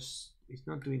is just, it's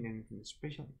not doing anything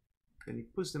special. Then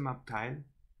it puts the map tile,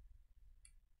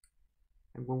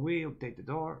 and when we update the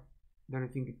door, the only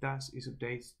thing it does is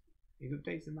updates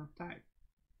the map tile.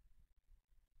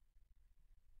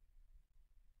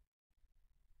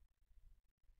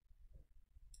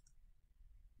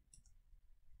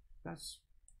 That's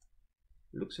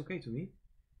looks okay to me.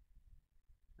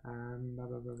 And blah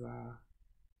blah blah blah.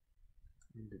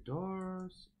 And the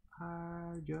doors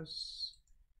are just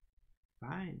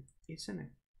fine, isn't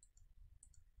it?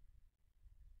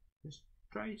 Let's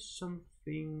try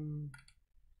something.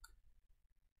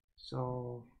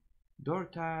 So door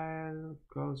tile,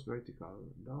 close vertical,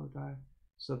 door tile.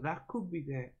 So that could be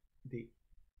the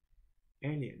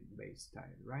alien base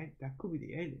tile, right? That could be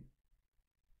the alien.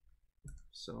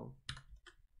 So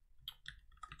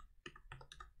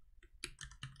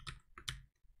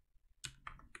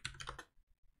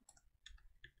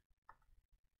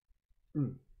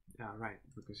yeah, right,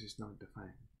 because it's not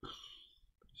defined.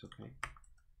 It's okay.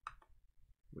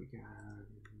 We can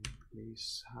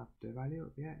please have the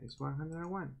value. Yeah, it's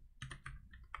 101.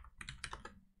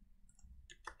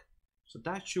 So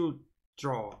that should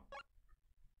draw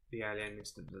the alien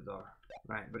instead of the door,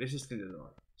 right? But this is still the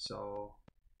door. So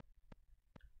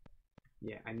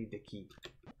yeah, I need the key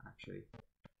actually.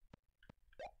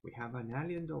 We have an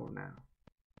alien door now.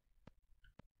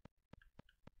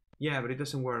 Yeah, but it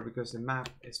doesn't work because the map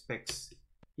expects.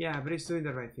 Yeah, but it's doing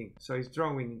the right thing. So it's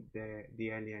drawing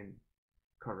the alien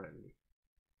correctly.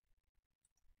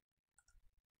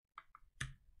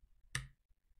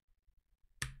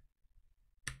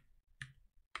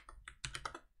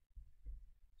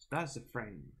 So that's the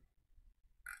frame.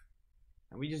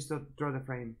 And we just draw the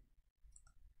frame.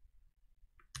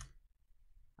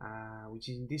 Which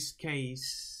in this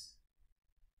case,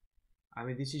 I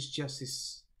mean, this is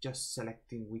just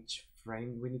selecting which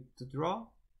frame we need to draw,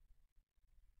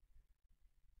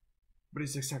 but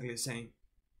it's exactly the same.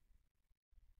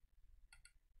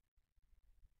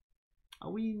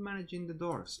 Are we managing the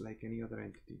doors like any other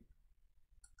entity?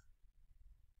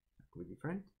 That could be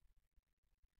different.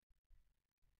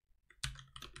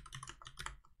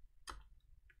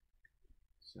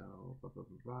 So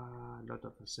lot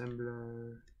of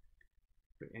assembler,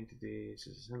 create entities,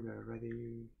 is assembler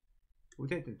ready?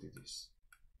 With entities.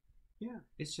 Yeah,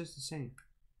 it's just the same.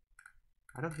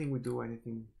 I don't think we do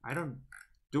anything. I don't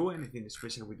do anything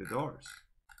special with the doors.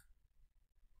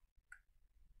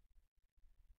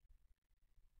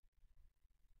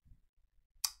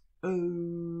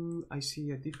 Oh, I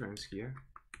see a difference here.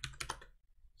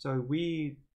 So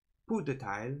we put the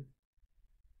tile.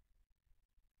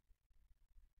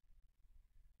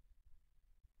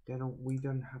 Then we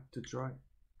don't have to draw it,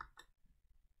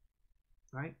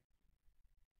 right?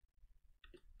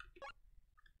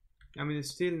 I mean,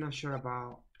 still not sure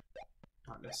about.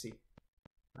 Let's see.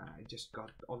 I just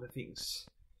got all the things.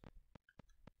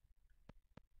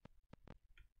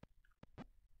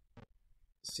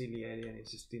 Silly alien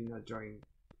is still not drawing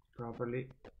properly.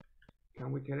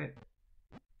 Can we kill it?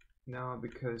 No,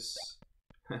 because.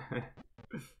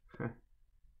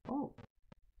 Oh,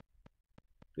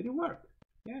 did it work?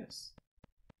 Yes.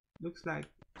 Looks like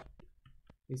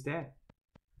it's dead.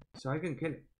 So I can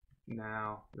kill it.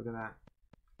 Now, look at that.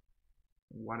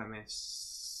 What a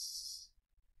mess.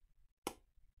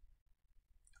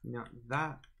 No,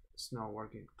 that's not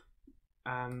working.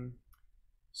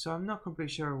 So I'm not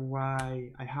completely sure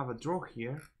why I have a draw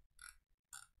here,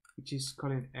 which is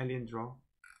called alien draw.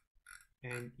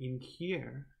 And in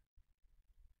here,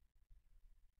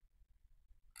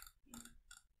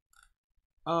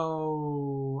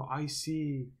 oh, I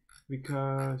see,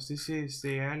 because this is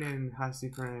the alien has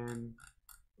different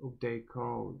update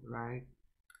code, right?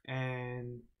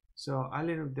 And so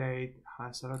alien update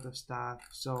has a lot of stuff,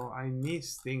 so I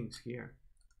miss things here.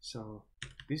 So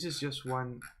this is just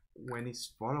one when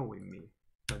it's following me,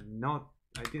 but not,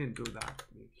 I didn't do that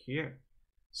here.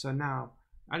 So now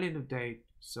alien update,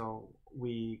 so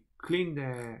we clean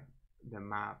the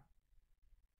map,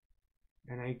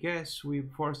 and I guess we're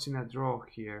forcing a draw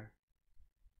here.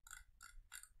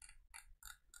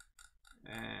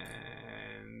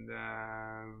 And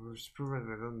it's probably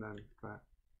redundant, but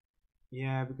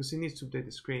yeah, because it needs to update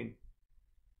the screen.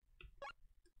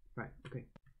 Right, okay.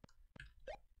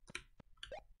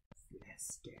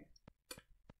 Let's get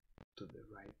to the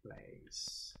right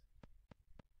place.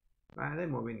 Right, they're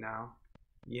moving now.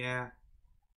 Yeah.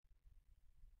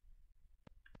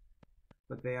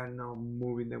 But they are not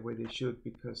moving the way they should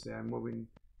because they are moving.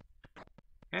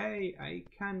 Hey, I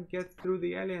can't get through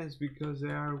the aliens because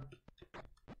they are.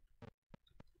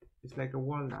 It's like a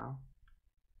wall now,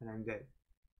 and I'm dead.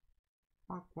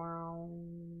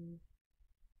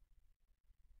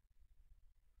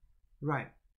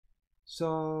 Right.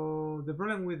 So the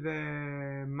problem with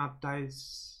the map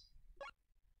tiles.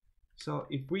 So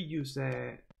if we use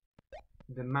the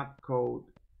map code,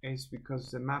 it's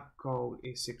because the map code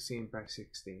is 16 by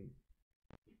 16.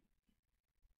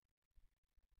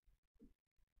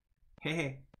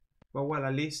 Hey, but well,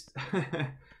 at least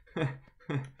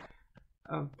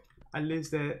at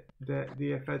least the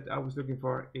effect I was looking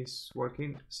for is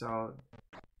working. So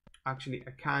actually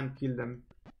I can't kill them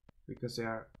because they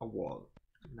are a wall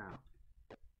now.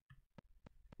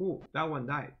 Ooh, that one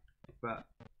died, but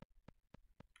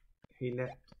he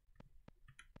left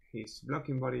his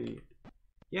blocking body.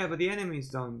 Yeah, but the enemies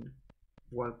don't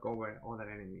walk over other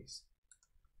enemies.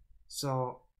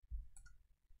 So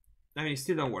I mean, it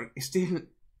still don't work.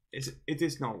 It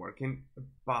is not working,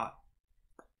 but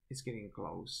it's getting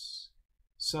close.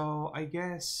 So I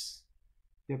guess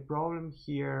the problem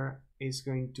here is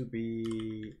going to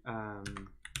be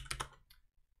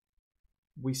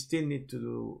we still need to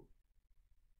do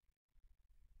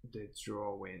the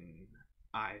drawing.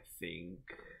 I think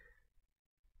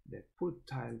the put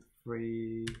tile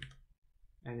free,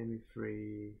 enemy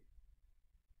free,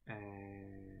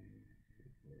 and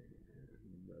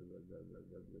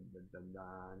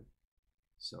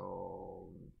so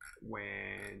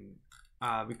when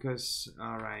because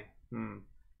all right,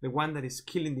 the one that is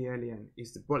killing the alien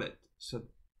is the bullet, so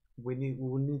we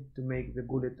will need to make the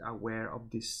bullet aware of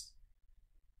this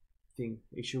thing.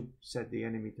 It should set the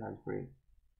enemy tile free.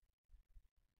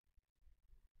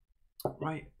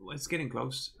 Right, well, it's getting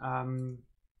close.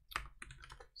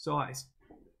 So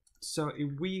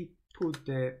if we put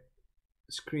the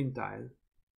screen tile,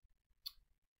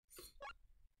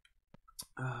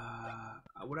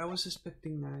 what I was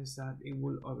expecting now is that it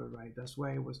will override. That's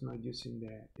why I was not using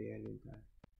the alien tile.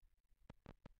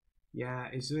 Yeah,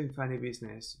 it's doing funny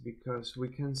business because we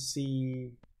can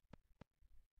see.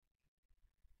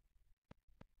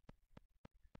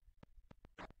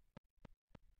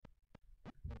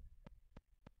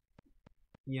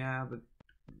 Yeah, but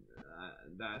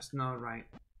that's not right.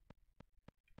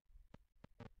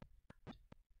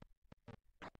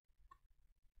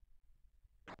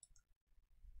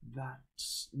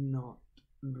 that's not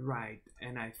right,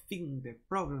 and I think the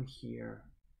problem here,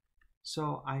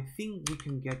 so I think we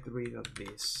can get rid of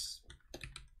this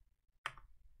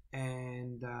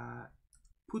and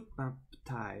put map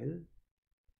tile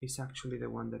is actually the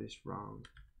one that is wrong.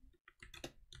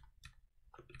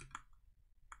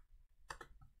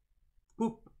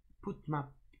 Put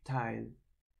map tile,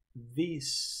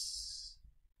 this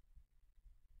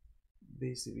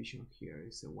division here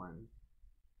is the one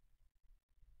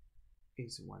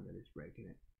that is breaking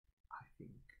it, I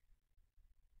think,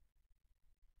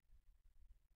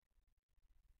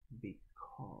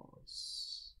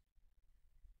 because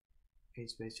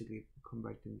it's basically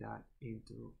converting that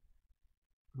into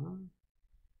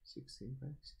 16 by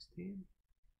 16.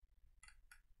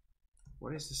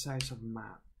 What is the size of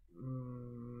map?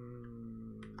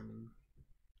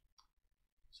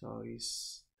 So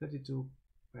it's 32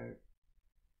 per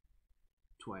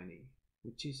 20,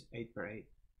 which is 8 per 8.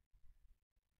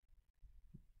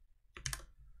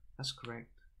 That's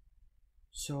correct.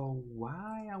 So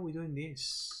why are we doing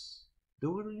this?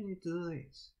 Do we really need to do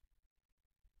this?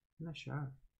 I'm not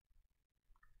sure.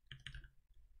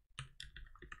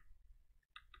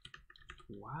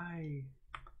 Why?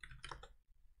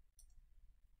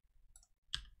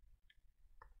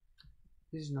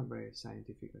 This is not very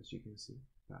scientific, as you can see.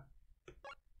 But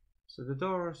so the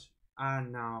doors are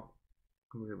now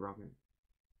completely broken.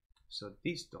 So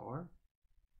this door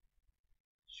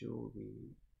should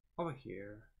be over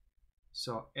here.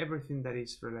 So everything that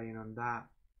is relying on that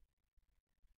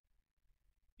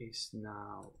is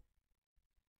now.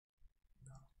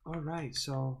 All right.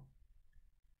 So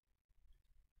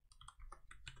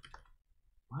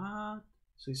what?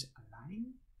 So it's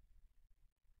aligned?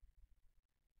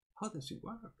 How does it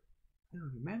work? I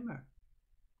don't remember.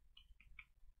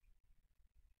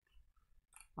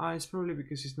 It's probably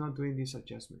because it's not doing this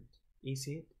adjustment. Is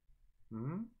it?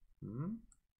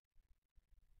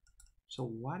 So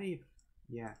what if,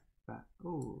 yeah, but,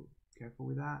 oh, careful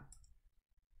with that.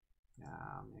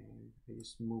 Yeah, man, I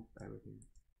just move everything.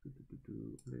 A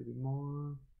little bit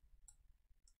more.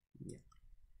 Yeah.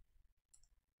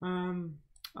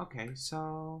 Okay,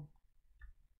 so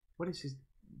what is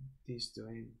this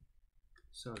doing?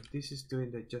 So this is doing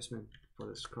the adjustment for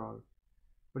the scroll.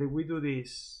 But if we do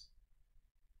this,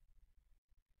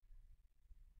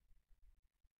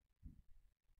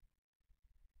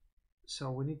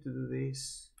 so we need to do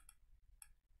this.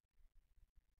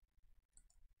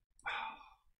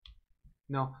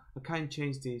 No, I can't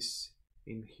change this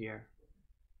in here.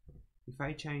 If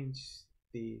I change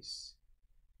this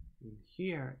in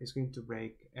here, it's going to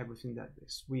break everything that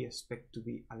we expect to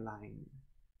be aligned.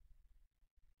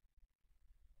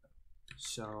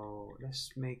 So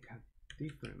let's make a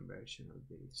different version of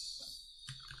this.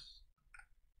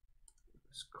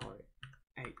 Let's call it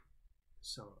 8.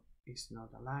 So it's not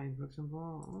aligned, for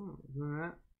example.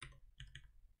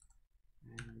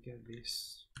 And get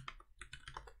this.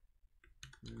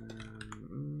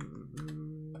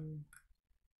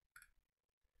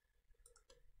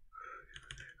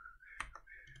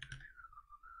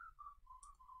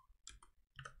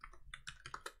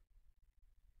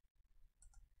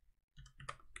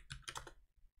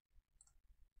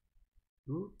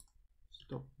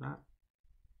 Stop that.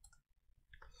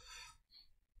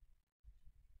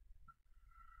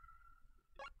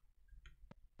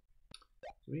 So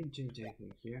we didn't change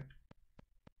anything here.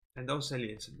 And those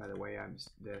aliens, by the way,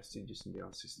 they're still using the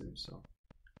old system, so.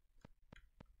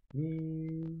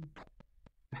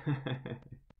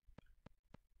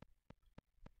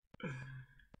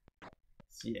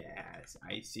 Yes,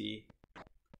 I see.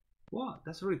 Wow,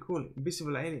 that's really cool.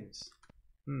 Invisible aliens.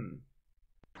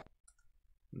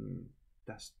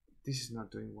 This is not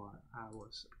doing what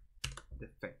the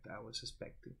effect I was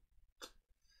expecting.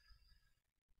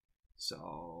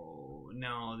 So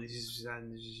no, this is not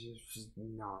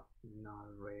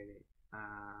really.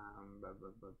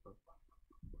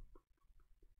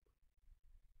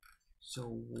 So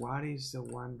what is the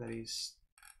one that is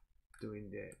doing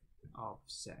the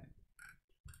offset?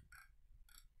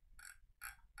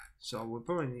 So we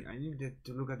probably I need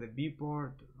to look at the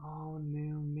viewport. Oh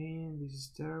no, man, this is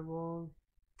terrible.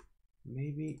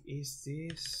 Maybe is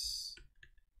this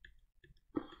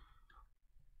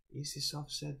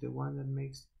offset the one that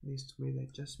makes needs to make the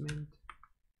adjustment?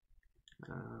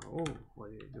 Oh, what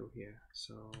do you do here?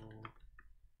 So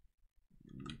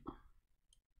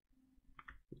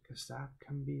because that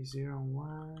can be 0 and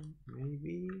 1,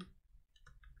 maybe.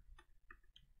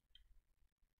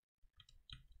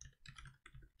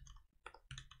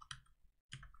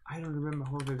 I don't remember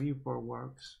how the viewport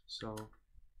works, so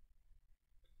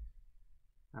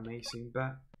amazing.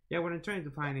 But Yeah, what I'm trying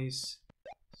to find is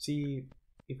see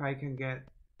if I can get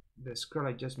the scroll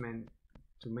adjustment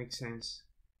to make sense.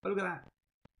 Oh, look at that.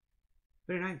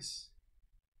 Very nice.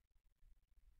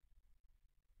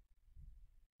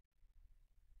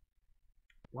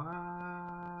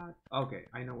 What? Okay,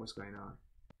 I know what's going on.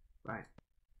 Right.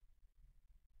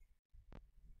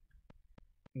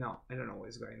 No, I don't know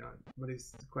what's going on, but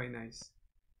it's quite nice.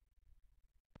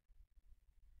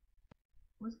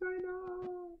 What's going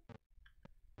on?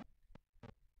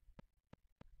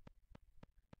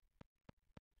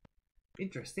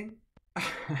 Interesting.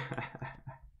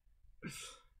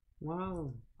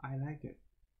 Wow, I like it.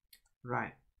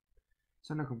 Right.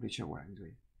 So I'm not completely sure what I'm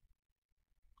doing.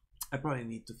 I probably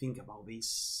need to think about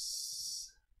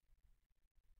this.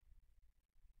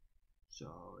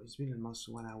 So it's been almost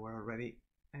 1 hour already,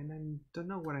 and I don't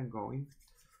know where I'm going,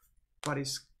 but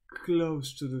it's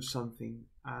close to do something.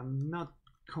 I'm not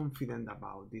confident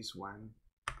about this one.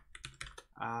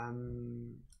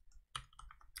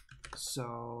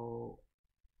 So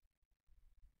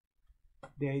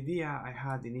the idea I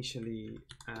had initially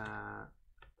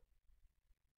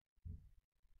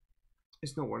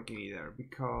it's not working either,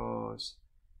 because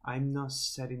I'm not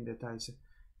setting the tiles.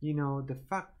 You know, the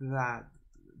fact that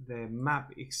the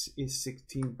map is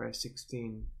 16 by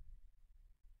 16,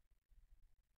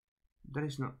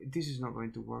 this is not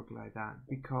going to work like that,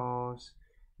 because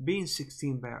being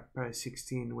 16 per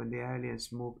 16 when the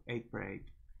aliens move 8 per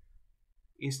 8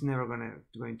 is never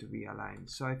going to be aligned.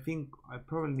 So I think I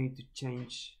probably need to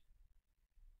change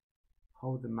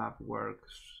how the map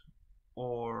works,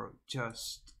 or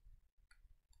just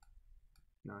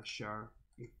not sure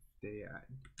if they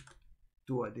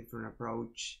do a different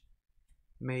approach.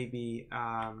 Maybe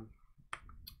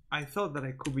I thought that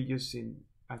I could be using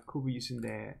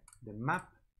the map,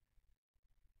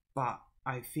 but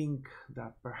I think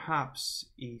that perhaps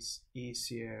it's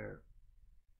easier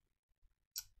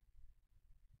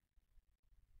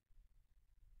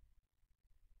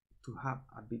to have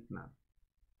a bitmap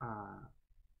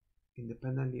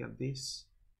independently of this,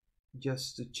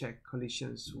 just to check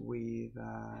collisions with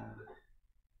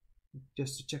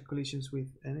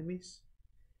enemies,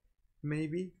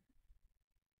 maybe,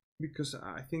 because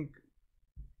I think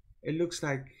it looks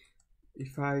like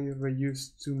if I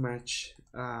reuse too much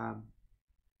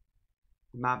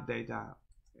map data,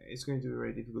 it's going to be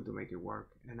very difficult to make it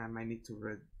work, and I might need to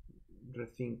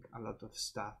rethink a lot of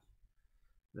stuff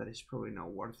that is probably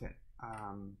not worth it.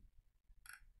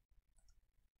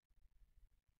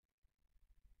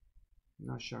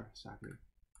 Not sure exactly.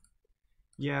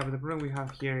 Yeah, but the problem we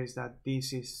have here is that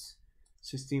this is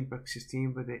 16 per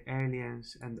 16, but the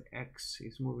aliens and the X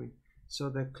is moving. So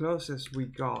the closest we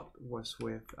got was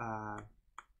with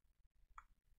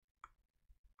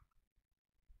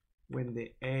when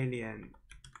the alien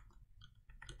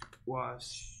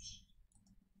was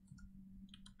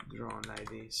drawn like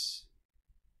this,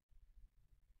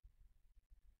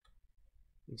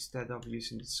 instead of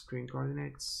using the screen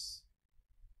coordinates.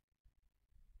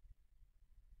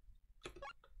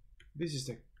 This is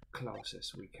the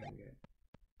closest we can get,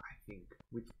 I think,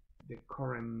 with the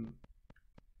current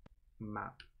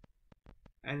map,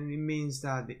 and it means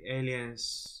that the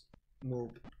aliens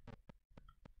move.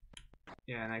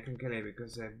 Yeah, and I can kill it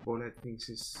because the bullet thinks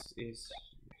is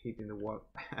hitting the wall.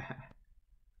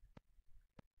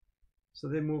 So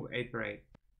they move 8 per 8,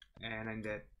 and I'm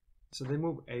dead. So they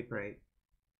move 8 per 8.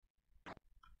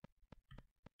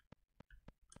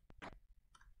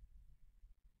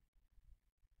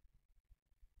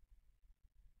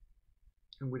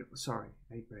 And we don't, sorry,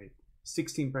 8 per 8.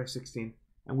 16 per 16,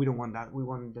 and we don't want that. We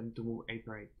want them to move 8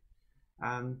 per 8.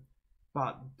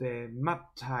 But the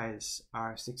map tiles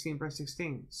are 16 per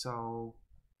 16, so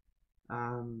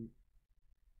I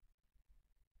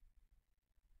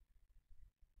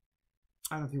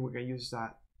don't think we can use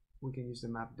that. We can use the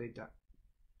map data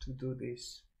to do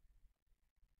this.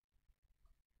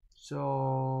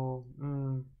 So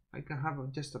I can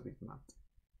have just a bitmap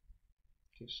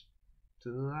just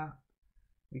to do that,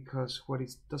 because what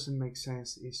it doesn't make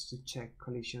sense is to check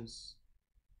collisions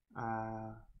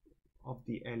of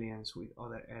the aliens with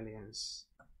other aliens.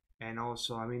 And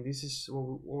also, I mean, this is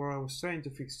what I was trying to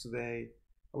fix today.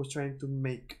 I was trying to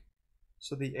make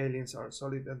so the aliens are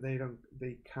solid and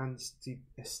they can't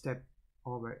step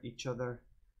over each other,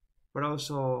 but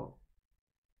also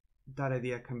that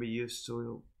idea can be used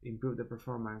to improve the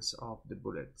performance of the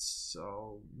bullets.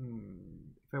 So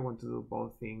if I want to do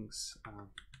both things,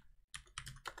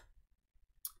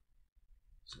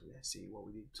 so let's see what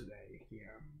we did today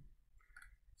here.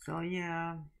 So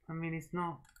yeah, I mean, it's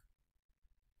not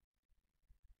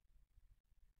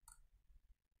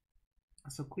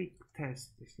as a quick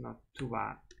test, it's not too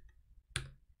bad.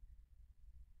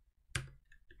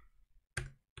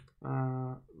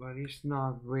 But it's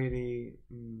not really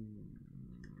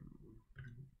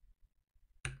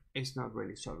it's not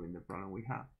really solving the problem we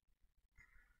have.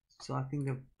 So I think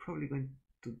I'm probably going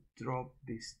to drop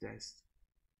this test.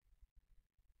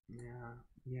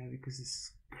 Yeah, because the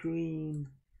screen,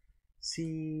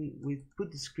 see, we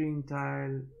put the screen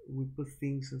tile, we put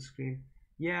things on screen.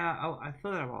 Yeah, I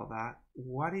thought about that.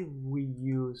 What if we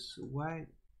use, what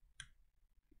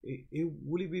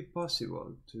would it be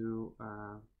possible to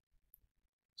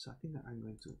so I think that I'm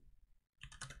going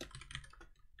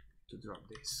to drop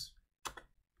this.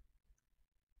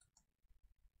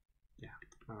 Yeah,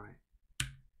 all right.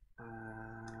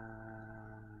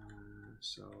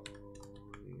 So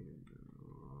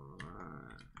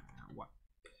what?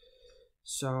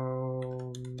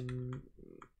 So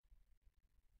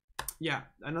yeah,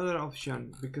 another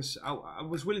option, because I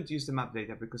was willing to use the map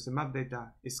data, because the map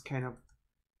data is kind of,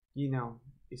 you know,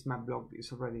 it's map block,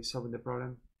 it's already solving the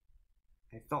problem,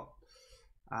 I thought.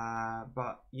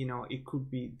 But you know, it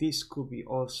could be, this could be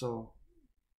also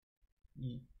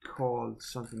called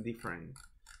something different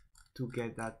to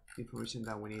get that information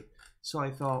that we need. So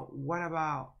I thought, what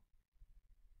about,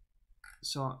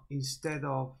 so instead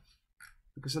of,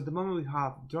 because at the moment we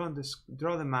have draw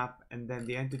the map, and then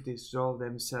the entities draw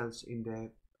themselves in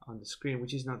the on the screen,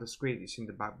 which is not the screen, it's in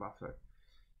the back buffer.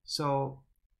 So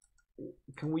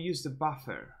can we use the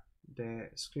buffer, the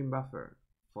screen buffer,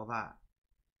 for that?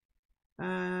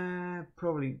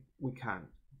 Probably we can,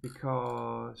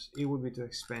 because it would be too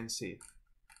expensive.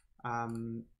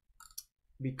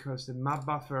 Because the map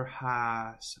buffer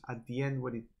has, at the end,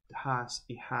 what it has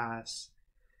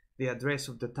the address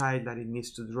of the tile that it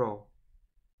needs to draw.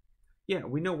 Yeah,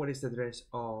 we know what is the address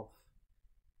of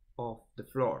the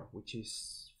floor, which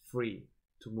is free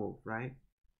to move, right?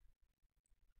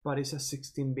 But it's a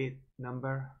 16-bit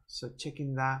number, so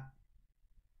checking that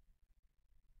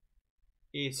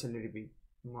is a little bit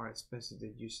more expensive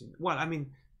than using, well, I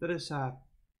mean, there is an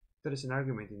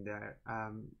argument in there,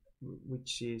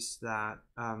 which is that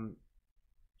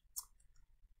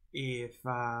if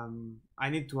I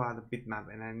need to add a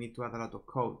bitmap and I need to add a lot of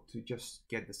code to just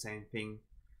get the same thing,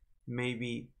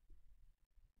 maybe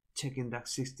checking that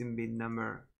 16-bit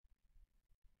number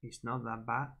is not that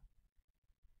bad.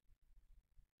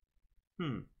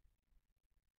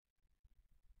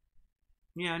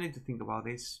 Yeah, I need to think about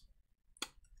this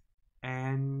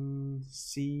and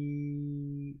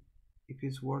see if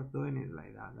it's worth doing it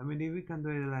like that. I mean, if we can do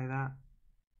it like that.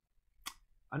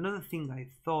 Another thing I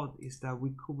thought is that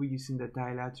we could be using the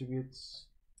tile attributes,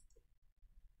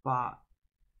 but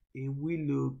if we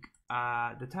look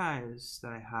at the tiles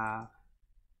that I have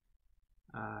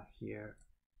here,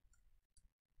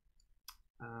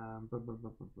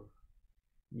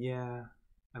 yeah,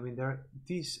 I mean,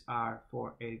 these are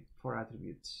for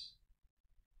attributes,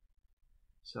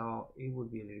 so it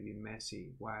would be a little bit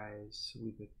messy. Whereas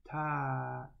with the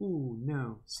tile, ooh,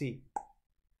 no, see,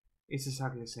 it's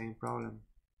exactly the same problem.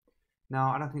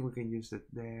 Now I don't think we can use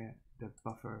the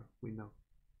buffer window.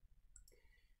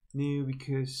 No,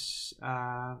 because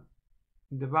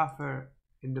in the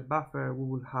buffer we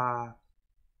will have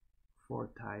 4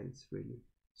 tiles really,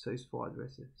 so it's 4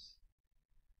 addresses.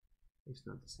 It's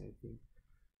not the same thing.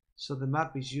 So the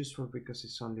map is useful because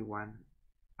it's only one.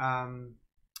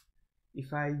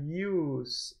 If I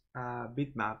use a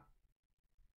bitmap,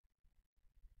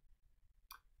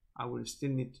 I will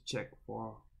still need to check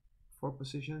for 4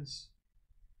 positions,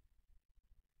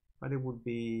 but it would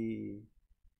be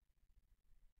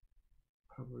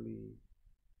probably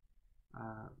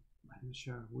I'm not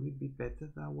sure, would it be better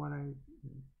than what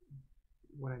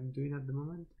I'm doing at the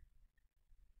moment?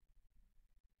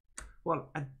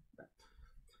 Well,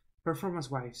 performance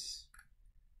wise,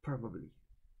 probably,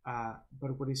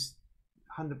 but what is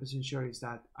 100% sure is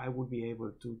that I would be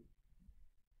able to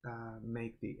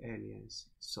make the aliens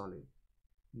solid,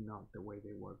 not the way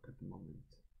they work at the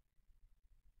moment.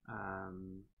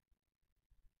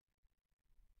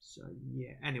 So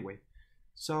yeah, anyway,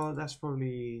 so that's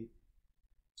probably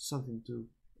something to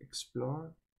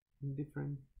explore in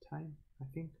different time, I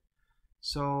think.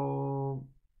 So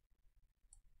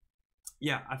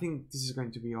yeah, I think this is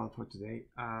going to be all for today,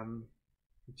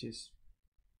 which is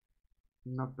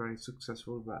not very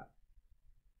successful, but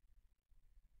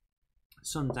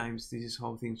sometimes this is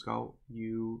how things go.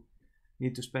 You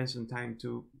need to spend some time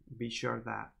to be sure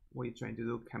that what you're trying to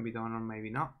do can be done or maybe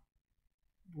not.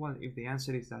 Well, if the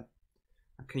answer is that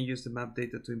I can use the map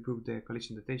data to improve the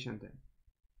collision detection, then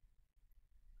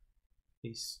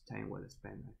it's time well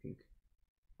spent, I think.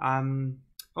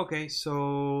 Okay,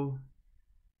 so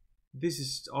this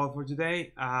is all for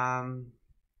today.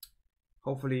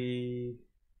 Hopefully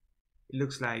it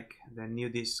looks like the new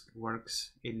disc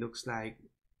works. It looks like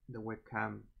the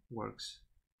webcam works,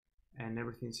 and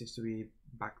everything seems to be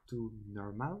back to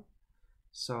normal.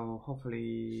 So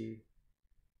hopefully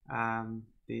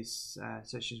these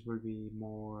sessions will be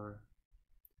more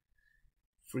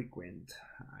frequent.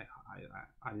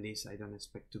 At least I don't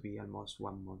expect to be almost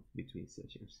 1 month between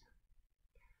sessions.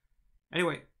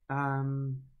 Anyway,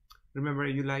 remember,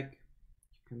 you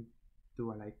can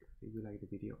do a like if you like the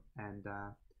video, and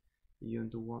if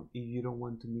you don't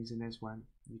want to miss the next one,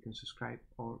 you can subscribe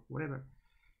or whatever.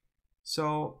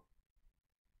 So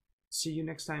see you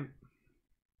next time.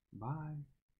 Bye.